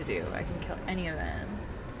I wanted to do. I can kill any of them.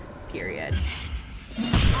 Period.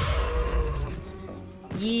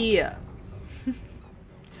 Yeah.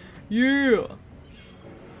 Yeah!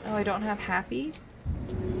 Oh, I don't have happy?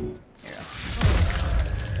 Here.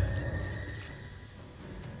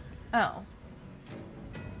 Oh.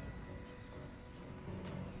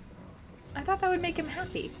 I thought that would make him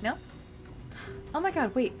happy, no? Oh my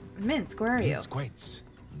god, wait. Minsk, where are you? Minsk waits.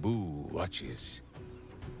 Boo watches.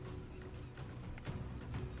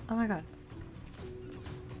 Oh my god.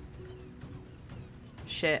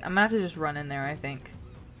 Shit, I'm gonna have to just run in there, I think.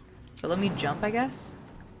 But let me jump, I guess?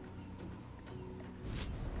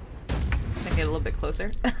 Can I get a little bit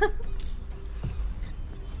closer?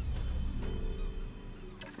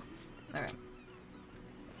 Alright.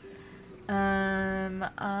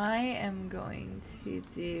 I am going to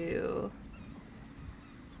do...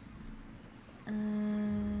 I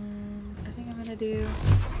think I'm gonna do...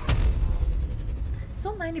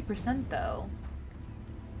 Still 90% though.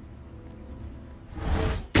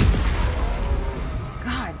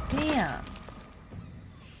 God damn.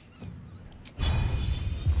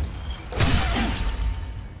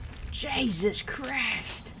 Jesus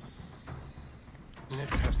Christ.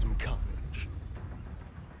 Let's have some carnage.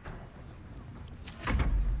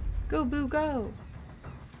 Go, Boo, go.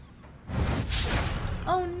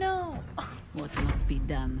 Oh no. What must be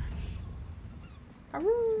done?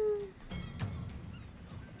 Aroo.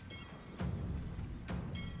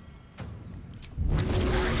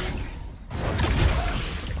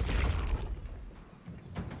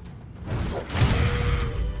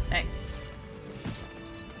 Nice.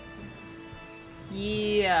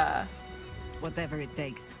 Yeah. Whatever it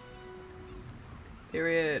takes.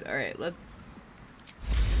 Period. Alright, let's...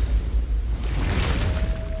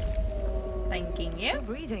 Thanking you. Still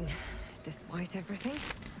breathing, despite everything.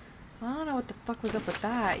 I don't know what the fuck was up with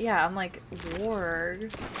that. Yeah, I'm like,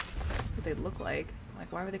 warg. That's what they look like.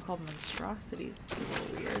 Like, why were they called monstrosities? It's a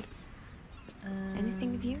little weird.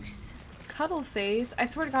 Anything of use? Cuddle face. I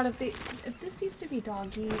swear to God, if this used to be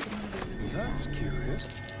doggies, I'm gonna be really That's sad. curious.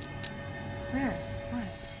 Where? What?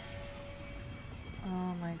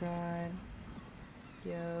 Oh my god.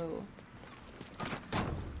 Yo.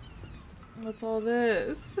 What's all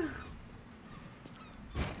this?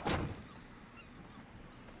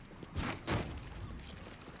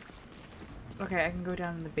 Okay, I can go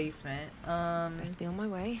down in the basement. Best be on my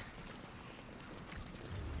way.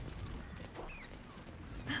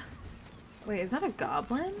 Wait, is that a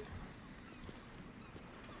goblin?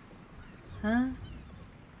 Huh?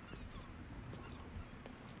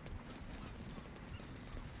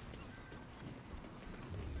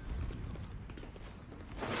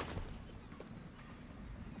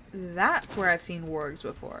 That's where I've seen wargs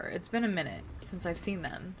before. It's been a minute since I've seen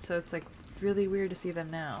them, so it's like really weird to see them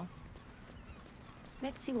now.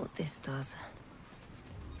 Let's see what this does.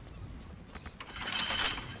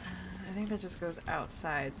 I think that just goes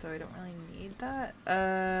outside, so I don't really need that.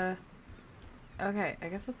 Okay, I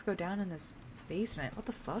guess let's go down in this basement. What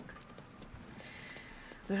the fuck?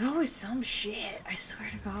 There's always some shit, I swear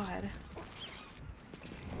to God.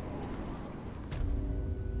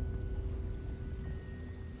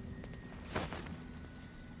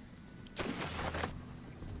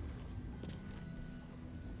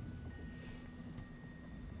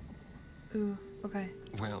 Ooh, okay.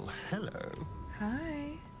 Well, hello.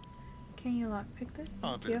 Hi. Can you lockpick this? Thank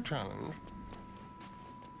Hardly you. a challenge.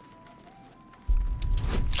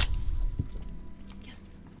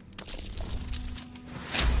 Yes.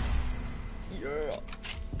 Yeah.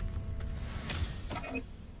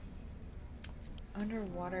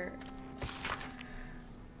 Underwater.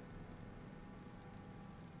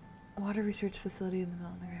 Water research facility in the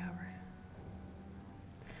middle of the harbor.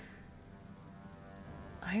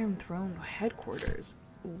 Iron Throne headquarters.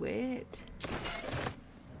 Wait.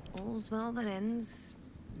 All's well that ends.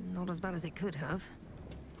 Not as bad as it could have.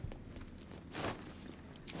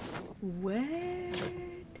 What?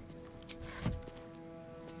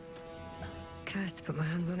 Cursed to put my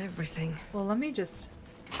hands on everything. Well, let me just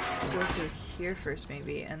go through here first,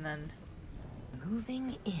 maybe, and then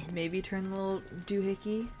moving in. Maybe turn the little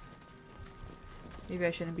doohickey. Maybe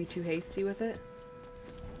I shouldn't be too hasty with it.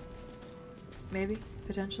 Maybe,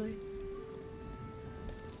 potentially.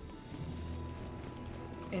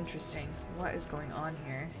 Interesting. What is going on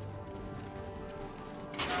here?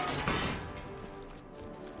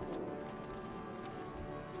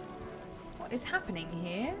 What is happening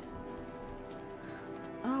here?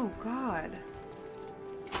 Oh God.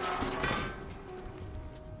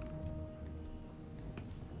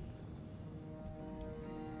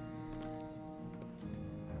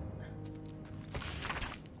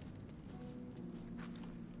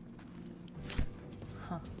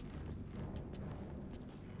 Huh.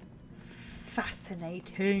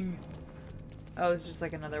 Fascinating. Oh, it's just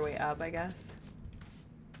like another way up, I guess.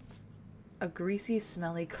 A greasy,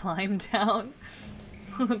 smelly climb down.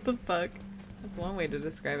 What the fuck? That's one way to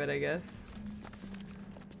describe it, I guess.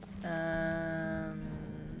 I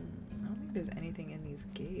don't think there's anything in these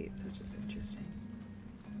gates, which is interesting.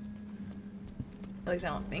 At least I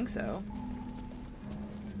don't think so.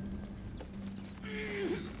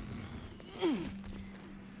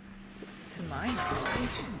 To my knowledge.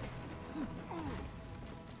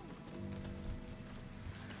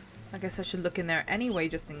 I guess I should look in there anyway,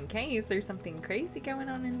 just in case there's something crazy going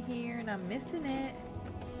on in here and I'm missing it.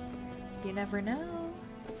 You never know.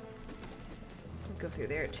 We'll go through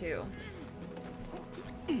there too.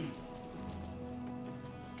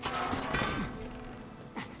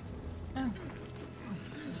 Oh.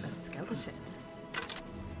 A skeleton.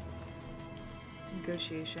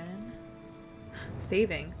 Negotiation.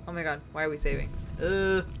 Saving. Oh my god, why are we saving?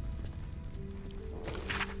 Ugh.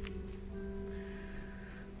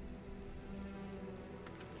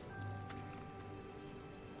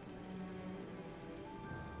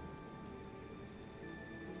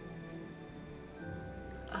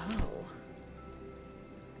 Oh.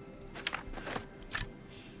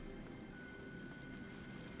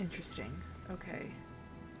 Interesting. Okay.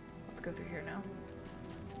 Let's go through here now.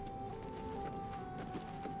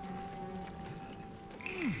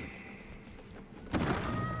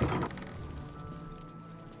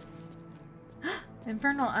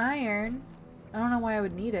 Infernal iron. I don't know why I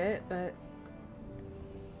would need it, but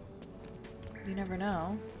you never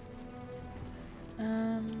know.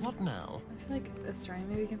 What now? I feel like a shrine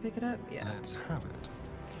maybe can pick it up. Yeah. Let's have it.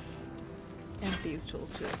 And thieves'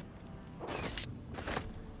 tools too.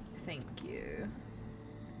 Thank you.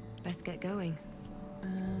 Let's get going.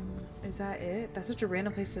 Is that it? That's such a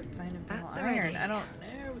random place to find infernal iron. I don't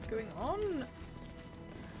know what's going on.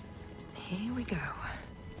 Here we go.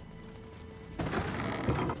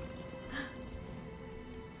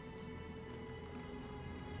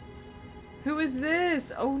 Who is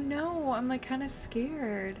this? Oh no, I'm like kind of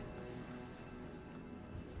scared.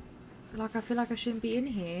 Like I feel like I shouldn't be in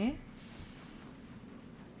here.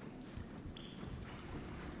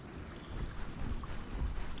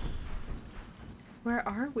 Where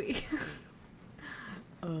are we?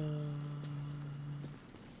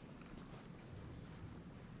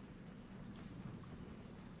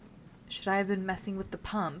 Should I have been messing with the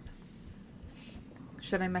pump?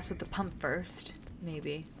 Should I mess with the pump first?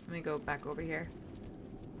 Maybe. Let me go back over here.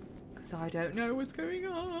 Because I don't know what's going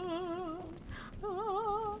on.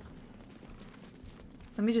 Ah.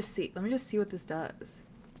 Let me just see. Let me just see what this does.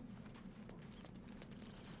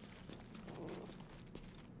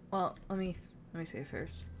 Well, let me see it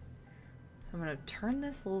first. So I'm gonna turn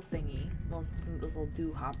this little thingy, this little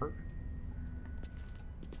dew hopper.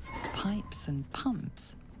 Pipes and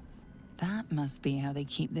pumps. That must be how they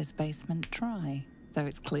keep this basement dry, though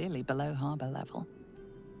it's clearly below harbor level.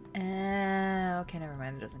 Okay, never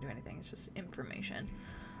mind. It doesn't do anything. It's just information.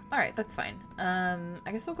 Alright, that's fine.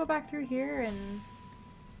 I guess we'll go back through here and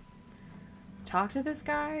talk to this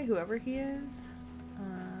guy, whoever he is.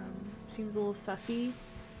 Seems a little sussy.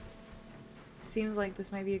 Seems like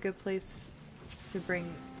this might be a good place to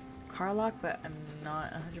bring Karlach, but I'm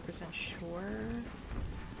not 100% sure.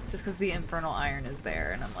 Just because the infernal iron is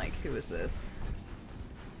there, and I'm like, who is this?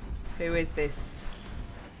 Who is this?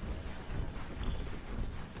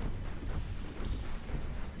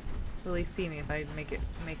 Will he see me if I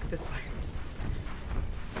make this way?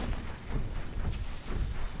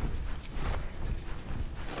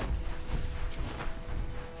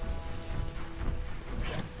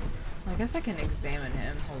 I guess I can examine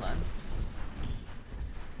him. Hold on.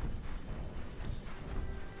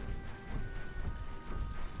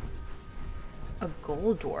 A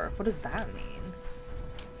gold dwarf? What does that mean?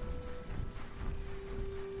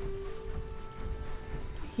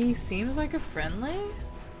 He seems like a friendly?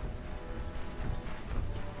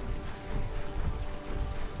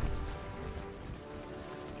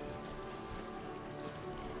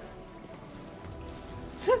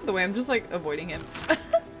 The way I'm just like avoiding him.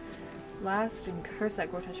 Last and curse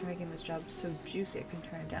that Gortash for making this job so juicy I couldn't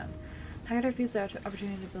turn it down. How could I refuse the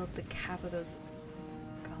opportunity to build the cap of those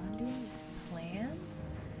Gandhi plans?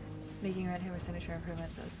 Making around him or signature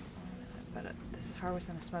improvements as but this is far worse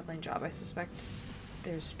than a smuggling job. I suspect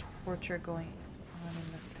there's torture going on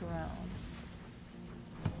in the throne.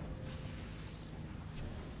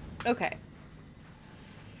 Okay.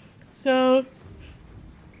 So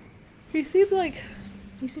he seems like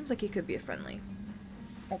he could be a friendly.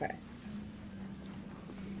 Okay.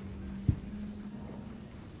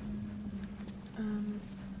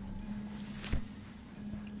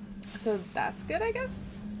 So that's good, I guess?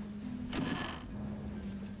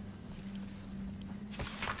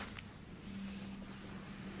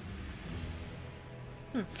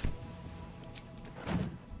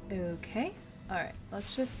 Okay. Alright,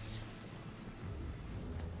 let's just...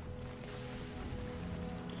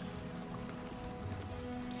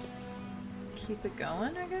 keep it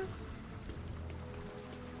going, I guess?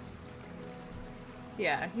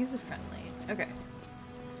 Yeah, he's a friendly. Okay.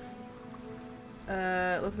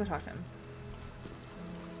 Let's go talk to him.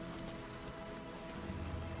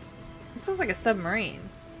 This looks like a submarine.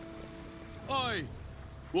 Oi!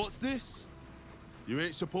 What's this? You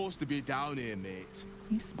ain't supposed to be down here, mate.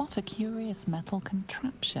 You spot a curious metal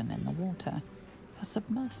contraption in the water. A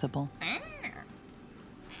submersible.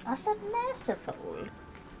 A submersible.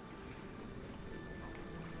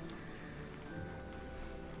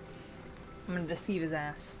 I'm gonna deceive his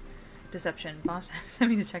ass. Deception. Boss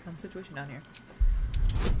sent me to check on the situation down here.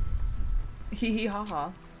 Hee hee ha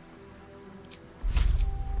ha.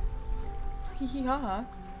 Hee hee ha ha.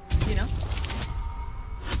 You know?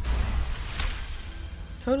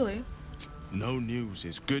 Totally. No news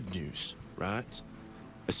is good news, right?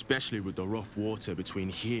 Especially with the rough water between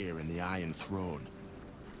here and the Iron Throne.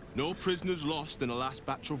 No prisoners lost in the last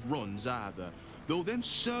batch of runs either, though them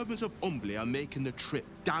servants of Umbly are making the trip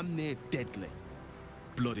damn near deadly.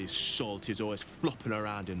 Bloody salt is always flopping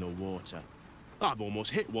around in the water. I've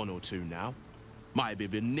almost hit one or two now. Might have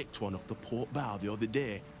even nicked one off the port bow the other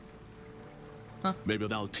day. Huh. Maybe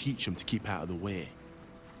that'll teach them to keep out of the way.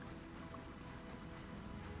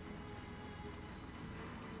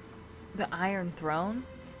 The Iron Throne?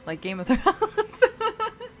 Like Game of Thrones?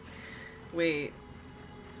 Wait.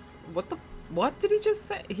 What did he just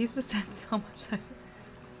say? He's just said so much.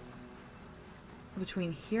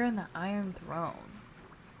 Between here and the Iron Throne.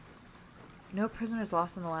 No prisoners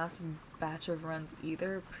lost in the last batch of runs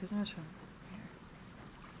either. Prisoners from here.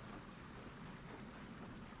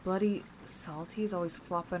 Bloody salty is always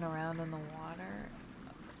flopping around in the water.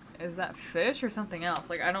 Is that fish or something else?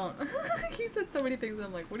 Like, I don't... He said so many things,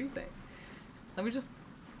 I'm like, what do you say? Let me just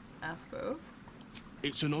ask both.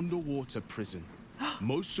 It's an underwater prison.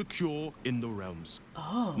 Most secure in the realms.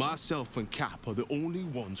 Oh. Myself and Cap are the only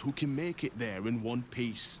ones who can make it there in one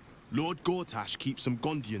piece. Lord Gortash keeps some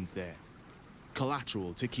Gondians there.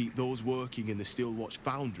 Collateral to keep those working in the Steelwatch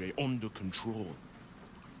Foundry under control.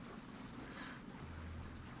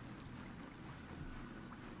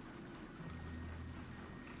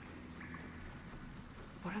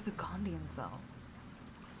 What are the Gondians, though?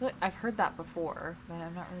 I feel like I've heard that before, but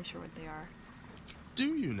I'm not really sure what they are.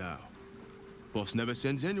 Do you now? Boss never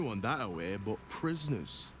sends anyone that away but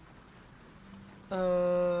prisoners.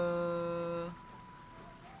 I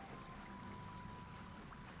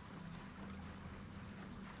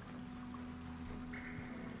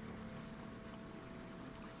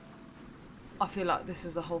feel like this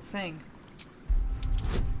is the whole thing.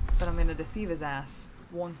 But I'm gonna deceive his ass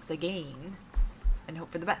once again and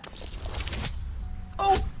hope for the best.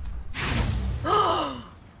 Oh!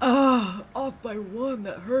 Off by one,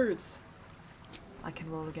 that hurts. I can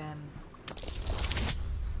roll again.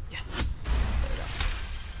 Yes.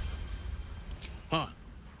 Huh.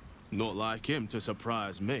 Not like him to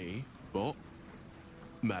surprise me, but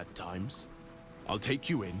mad times. I'll take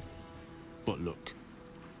you in, but look,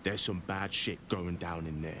 there's some bad shit going down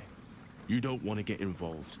in there. You don't want to get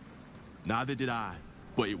involved. Neither did I,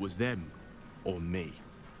 but it was them or me.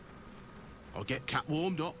 I'll get Cat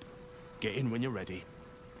warmed up. Get in when you're ready.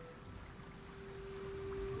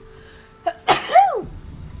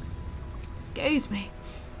 Excuse me.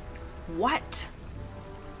 What?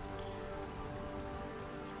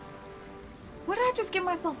 What did I just get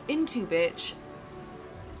myself into, bitch?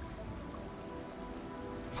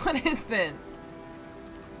 What is this?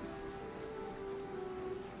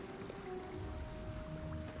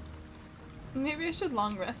 Maybe I should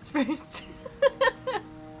long rest first.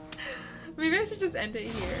 Maybe I should just end it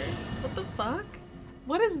here. What the fuck?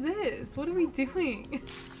 What is this? What are we doing?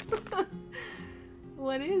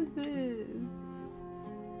 What is this?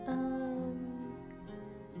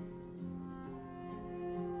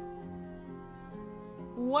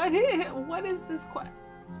 What is this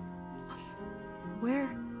Where?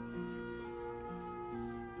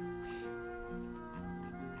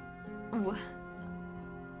 What?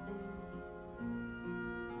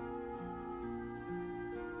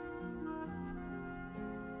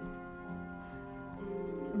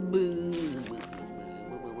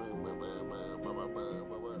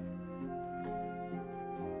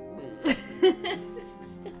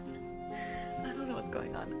 I don't know what's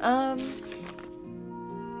going on.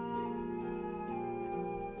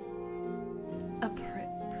 A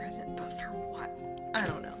present, but for what? I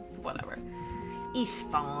don't know. Whatever. He's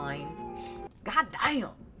fine. God damn.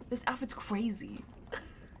 This outfit's crazy.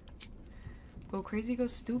 Go crazy, go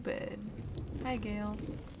stupid. Hi, Gale.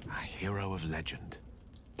 A hero of legend.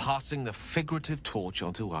 Passing the figurative torch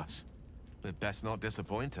onto us. We'd best not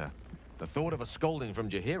disappoint her. The thought of a scolding from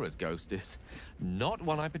Jaheira's ghost is not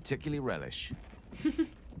one I particularly relish.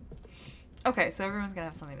 Okay, so everyone's gonna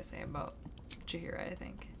have something to say about Jaheira, I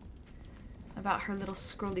think. About her little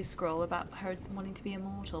scrolly scroll, about her wanting to be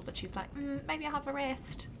immortal, but she's like, maybe I'll have a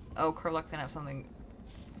rest. Oh, Kerlock's gonna have something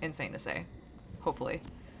insane to say. Hopefully.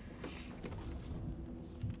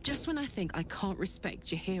 Just when I think I can't respect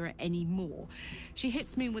Jaheira anymore, she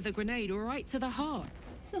hits me with a grenade right to the heart.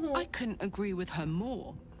 I couldn't agree with her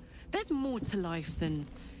more. There's more to life than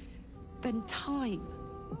time.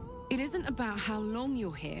 It isn't about how long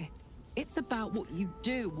you're here. It's about what you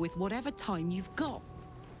do with whatever time you've got.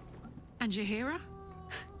 And Jaheira?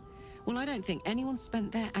 Well, I don't think anyone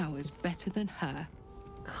spent their hours better than her.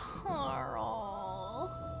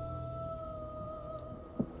 Carl.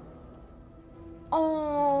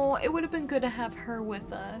 Oh, it would have been good to have her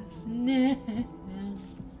with us.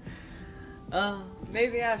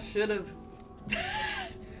 Maybe I should have.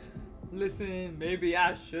 Listen, maybe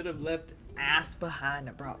I should have left ass behind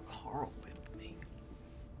and brought Carl with me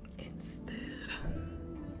instead.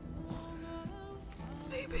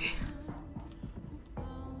 Maybe.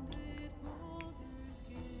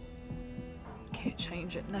 Can't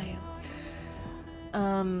change it now.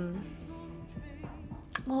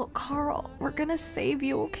 Well, Carl, we're gonna save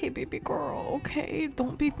you, okay, baby girl, okay?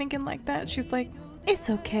 Don't be thinking like that. She's like, it's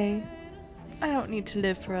okay. I don't need to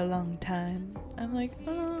live for a long time. I'm like,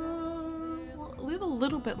 well, live a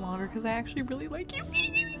little bit longer because I actually really like you.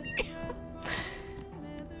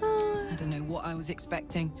 I don't know what I was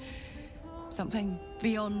expecting. Something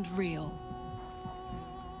beyond real.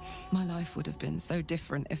 My life would have been so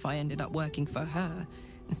different if I ended up working for her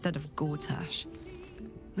instead of Gortash.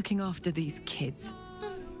 Looking after these kids.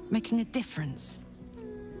 Making a difference.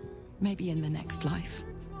 Maybe in the next life.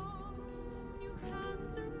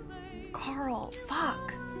 Carl,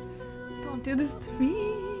 fuck. Don't do this to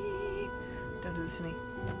me. Don't do this to me.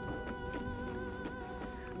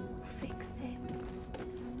 Fix it.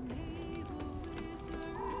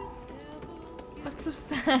 What's so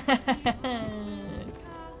sad?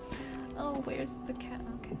 Oh, where's the cat?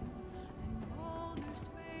 Okay.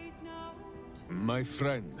 My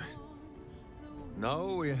friend,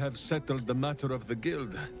 now we have settled the matter of the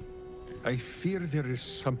guild. I fear there is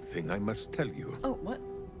something I must tell you. Oh, what?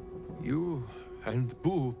 You and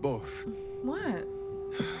Boo both. What?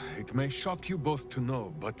 It may shock you both to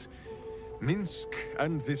know, but Minsk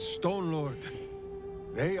and this Stone Lord,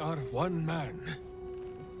 they are one man.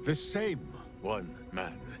 The same one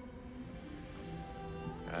man.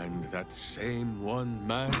 And that same one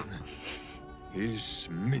man is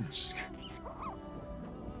Minsk.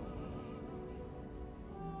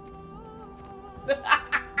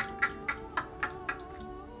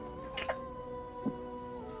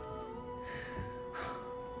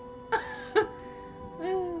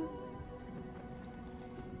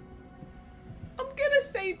 I'm gonna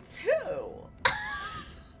say two.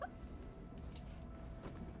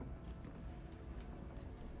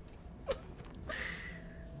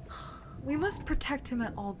 We must protect him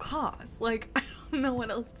at all costs. Like, I don't know what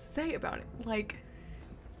else to say about it. Like,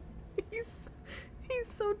 he's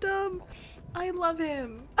so dumb. I love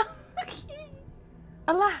him.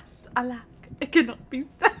 Alas, alack, it cannot be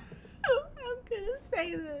so. I'm gonna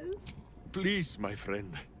say this. Please, my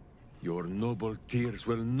friend. Your noble tears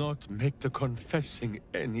will not make the confessing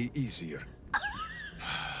any easier.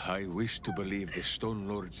 I wish to believe the Stone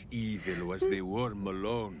Lord's evil was the worm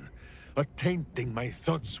alone, attainting my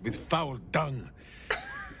thoughts with foul dung.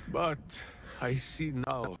 But I see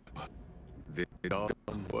now the dawn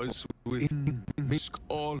was within Minsk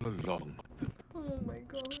all along. Oh my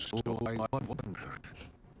god. So I wonder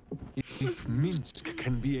if Minsk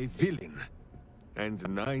can be a villain and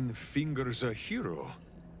Nine Fingers a hero.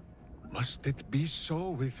 Must it be so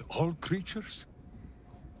with all creatures?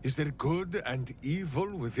 Is there good and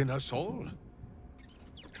evil within us all?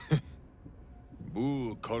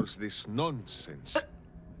 Boo calls this nonsense.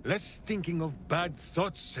 Less thinking of bad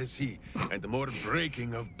thoughts, says he, and more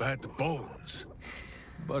breaking of bad bones.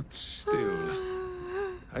 But still,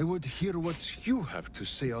 I would hear what you have to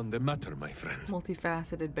say on the matter, my friend.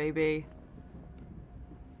 Multifaceted, baby.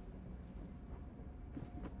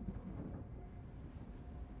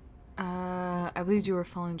 I believe you were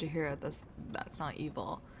following Jaheira. That's not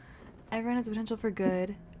evil. Everyone has potential for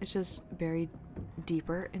good. It's just buried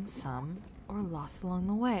deeper in some or lost along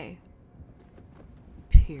the way.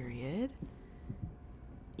 Period.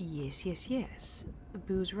 Yes, yes, yes.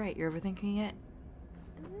 Boo's right. You're overthinking it?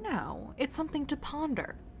 No. It's something to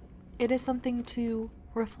ponder. It is something to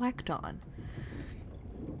reflect on.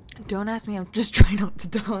 Don't ask me, I'm just trying not to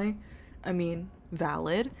die. I mean,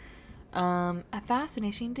 valid. A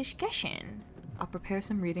fascinating discussion. I'll prepare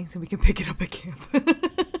some reading so we can pick it up at camp.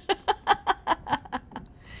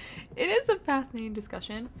 It is a fascinating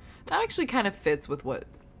discussion. That actually kind of fits with what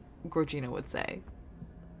Gorgina would say.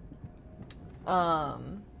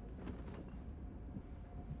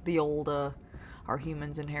 The old, are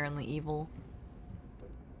humans inherently evil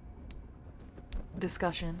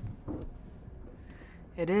discussion.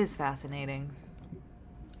 It is fascinating.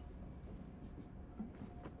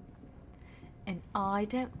 And I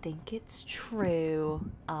don't think it's true,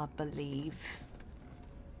 I believe.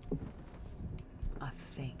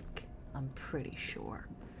 I'm pretty sure.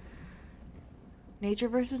 Nature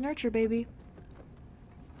versus nurture, baby.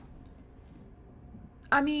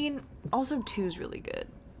 I mean, also 2 is really good.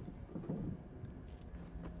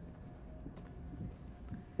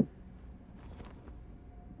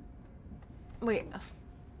 Wait,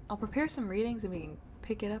 I'll prepare some readings and we can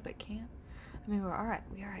pick it up at camp. I mean, we are at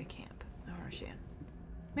camp. I don't understand.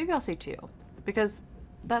 Maybe I'll say 2, because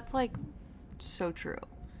that's like so true.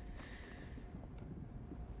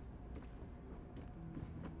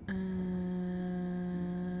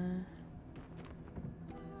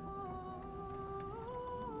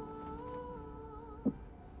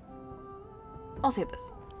 I'll say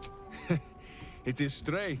this. It is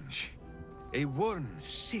strange. A worm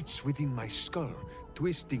sits within my skull,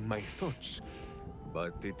 twisting my thoughts.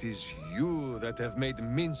 But it is you that have made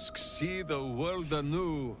Minsk see the world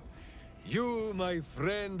anew. You, my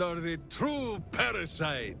friend, are the true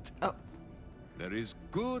parasite. Oh. There is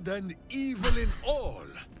good and evil in all.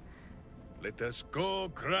 Let us go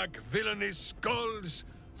crack villainous skulls,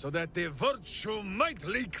 so that the virtue might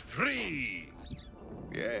leak free.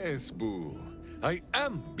 Yes, Boo. I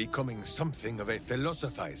am becoming something of a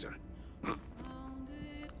philosophizer.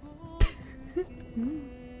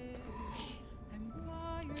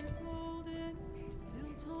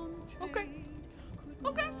 Okay.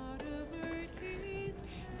 Okay.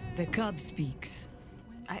 The cub speaks.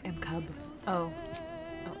 I am cub. Oh.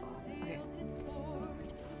 Okay.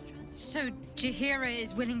 So Jaheira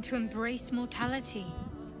is willing to embrace mortality,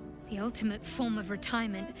 the ultimate form of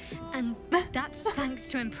retirement, and that's thanks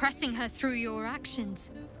to impressing her through your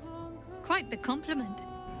actions. Quite the compliment.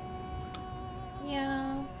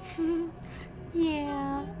 Yeah.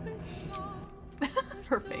 Yeah.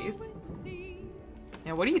 Her face.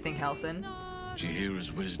 Yeah, what do you think, Halsin?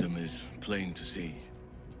 Jaheira's wisdom is plain to see.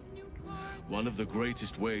 One of the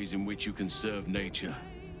greatest ways in which you can serve nature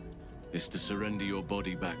is to surrender your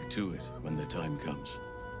body back to it when the time comes.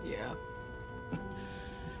 Yeah.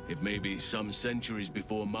 It may be some centuries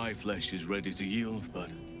before my flesh is ready to yield,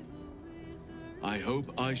 but I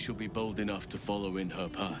hope I shall be bold enough to follow in her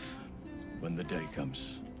path when the day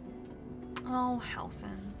comes. Oh,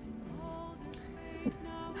 Halsin.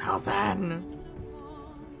 Halsin!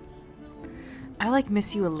 I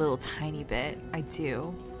miss you a little tiny bit. I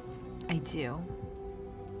do. I do.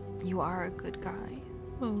 You are a good guy.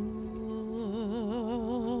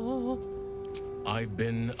 I've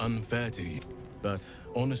been unfair to you, but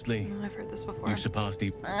honestly, I've heard this before. you've surpassed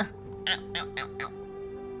even.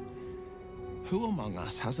 Who among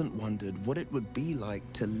us hasn't wondered what it would be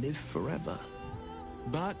like to live forever?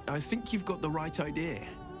 But I think you've got the right idea.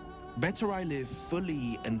 Better I live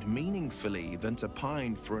fully and meaningfully than to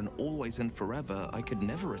pine for an always and forever I could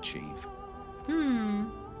never achieve.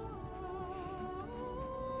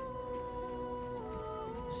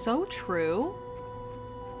 So true.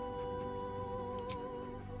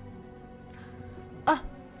 I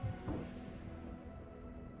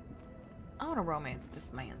want to romance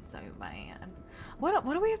this man so bad. What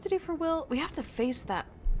do we have to do for Will? We have to face that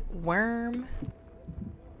worm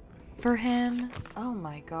for him. Oh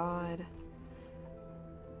my god.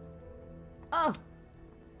 Oh.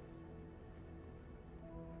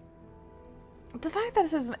 The fact that it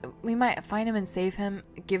says we might find him and save him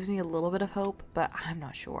gives me a little bit of hope, but I'm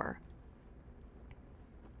not sure.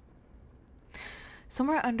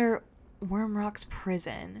 Somewhere under Wormrock's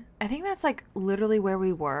prison. I think that's literally where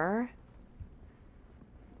we were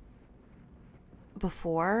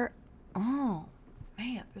before. Oh,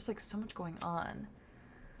 man, there's so much going on.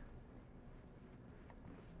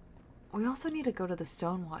 We also need to go to the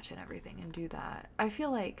Stone Watch and everything and do that. I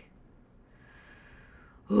feel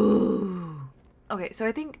ooh. Okay, so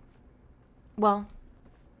I think, well,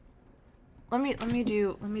 let me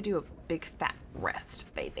do a big fat rest,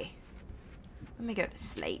 baby. Let me go to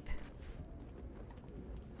sleep.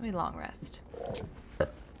 Let me long rest.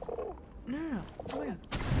 No. What am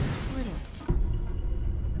I doing?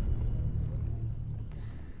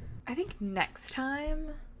 I think next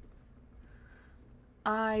time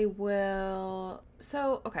I will...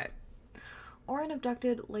 So, okay. Orin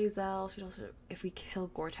abducted Lae'zel. She'd also... If we kill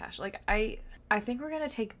Gortash. Like, I think we're gonna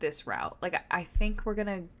take this route. Like, I think we're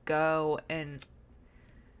gonna go and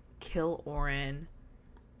kill Orin.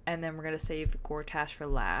 And then we're gonna save Gortash for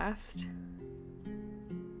last.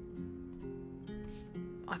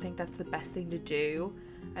 I think that's the best thing to do.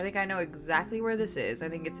 I think I know exactly where this is. I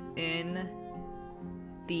think it's in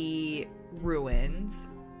the ruins,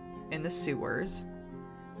 in the sewers,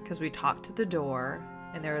 because we talked to the door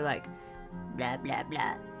and they were like, blah blah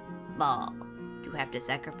blah, Ball, you have to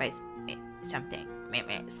sacrifice something,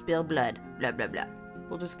 spill blood, blah blah blah.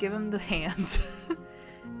 We'll just give him the hands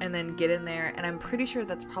and then get in there, and I'm pretty sure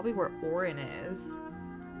that's probably where Orin is,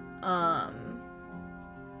 or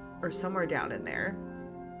somewhere down in there,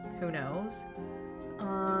 who knows.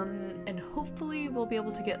 And hopefully we'll be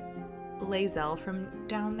able to get Lae'zel from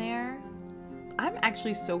down there. I'm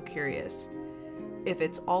actually so curious if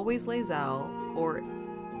it's always Lae'zel, or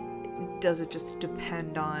does it just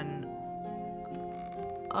depend on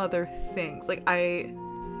other things? Like, I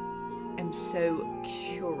am so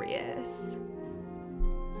curious.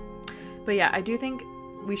 But yeah, I do think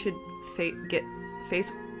we should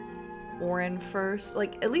face Orin first.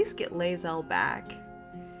 Like, at least get Lae'zel back.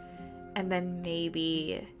 And then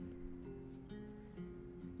maybe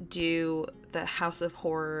do the House of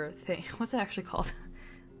Horror thing. What's it actually called?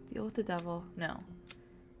 Deal with the Devil? No.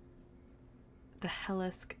 The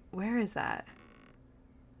Hellisk. Where is that?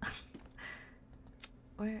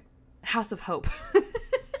 Where? House of Hope. I'm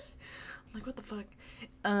like, what the fuck?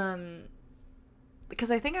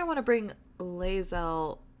 Because I think I want to bring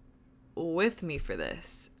Lae'zel with me for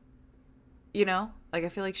this. You know? Like, I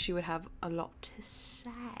feel like she would have a lot to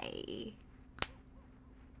say.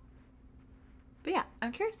 But yeah,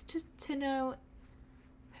 I'm curious to know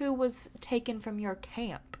who was taken from your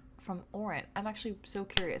camp, from Orin. I'm actually so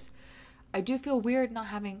curious. I do feel weird not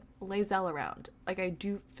having Lae'zel around. Like, I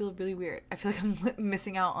do feel really weird. I feel like I'm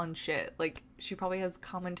missing out on shit. Like, she probably has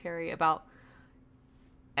commentary about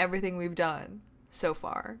everything we've done so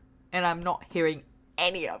far, and I'm not hearing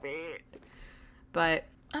any of it. But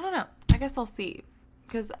I don't know. I guess I'll see,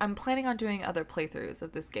 because I'm planning on doing other playthroughs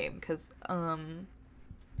of this game, because I'm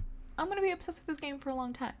gonna be obsessed with this game for a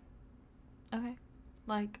long time. Okay,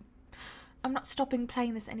 like, I'm not stopping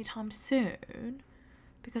playing this anytime soon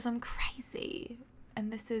because I'm crazy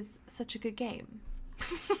and this is such a good game.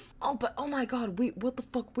 Oh my god, wait, what the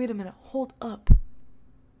fuck? Wait a minute, hold up.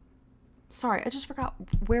 Sorry, I just forgot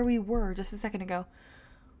where we were just a second ago.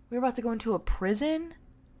 We were about to go into a prison?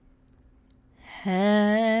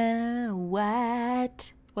 Huh?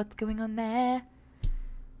 What? What's going on there?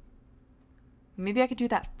 Maybe I could do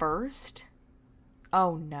that first?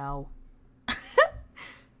 Oh no.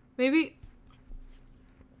 Maybe...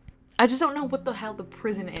 I just don't know what the hell the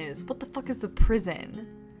prison is. What the fuck is the prison?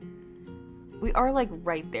 We are like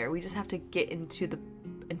right there. We just have to get into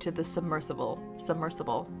the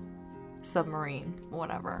submarine,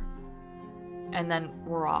 whatever. And then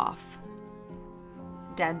we're off.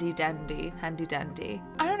 Dandy dandy, handy dandy.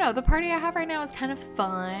 I don't know, the party I have right now is kind of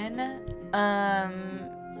fun.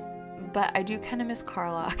 But I do kind of miss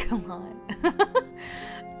Karlach a lot.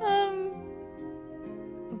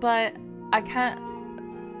 But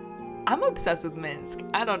I'm obsessed with Minsk.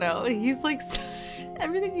 I don't know. He's like,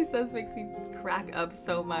 everything he says makes me crack up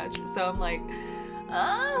so much. So I'm like,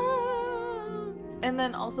 ah. And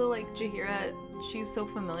then also like Jaheira, she's so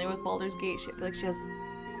familiar with Baldur's Gate. I feel like she has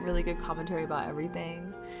really good commentary about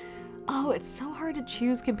everything. Oh, it's so hard to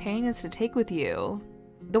choose companions to take with you.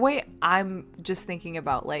 The way I'm just thinking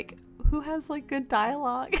about like, who has like good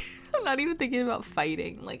dialogue? I'm not even thinking about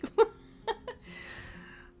fighting. Like,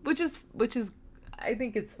 which is I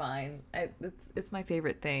think it's fine. It's my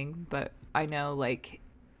favorite thing, but I know like,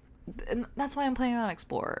 and that's why I'm playing on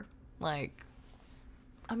Explorer. Like,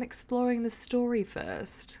 I'm exploring the story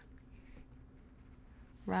first,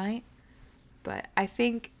 right? But I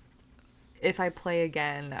think if I play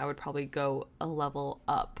again, I would probably go a level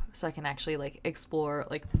up so I can actually like explore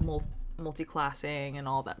like multi-classing and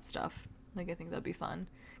all that stuff. Like, I think that'd be fun.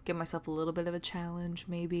 Give myself a little bit of a challenge,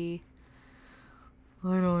 maybe.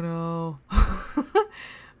 I don't know.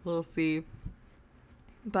 We'll see.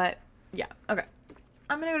 But yeah, okay.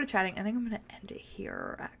 I'm gonna go to chatting. I think I'm gonna end it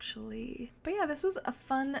here, actually. But yeah, this was a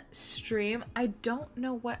fun stream. I don't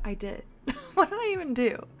know what I did. What did I even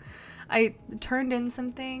do? I turned in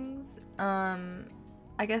some things.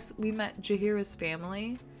 I guess we met Jaheira's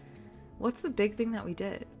family. What's the big thing that we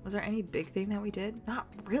did? Was there any big thing that we did? Not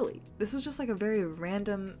really. This was just like a very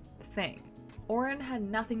random thing. Orin had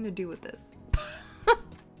nothing to do with this.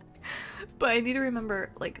 But I need to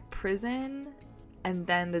remember, like, prison, and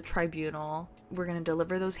then the tribunal. We're gonna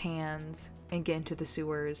deliver those hands and get into the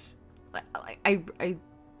sewers. I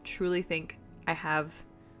truly think I have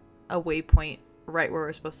a waypoint right where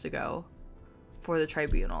we're supposed to go for the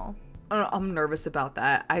tribunal. I'm nervous about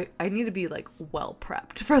that. I need to be like well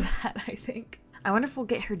prepped for that, I think. I wonder if we'll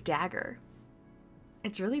get her dagger.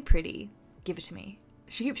 It's really pretty. Give it to me.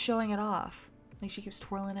 She keeps showing it off. Like she keeps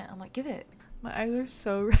twirling it. I'm like, give it. My eyes are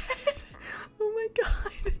so red. Oh my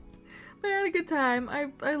god. But I had a good time.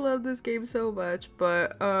 I love this game so much,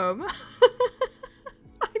 but I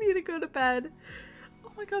need to go to bed.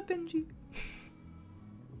 Oh my god, Benji.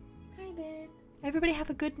 Hi, Ben. Everybody have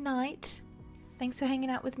a good night. Thanks for hanging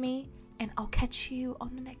out with me, and I'll catch you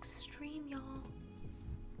on the next stream, y'all.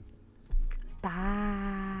 Bye.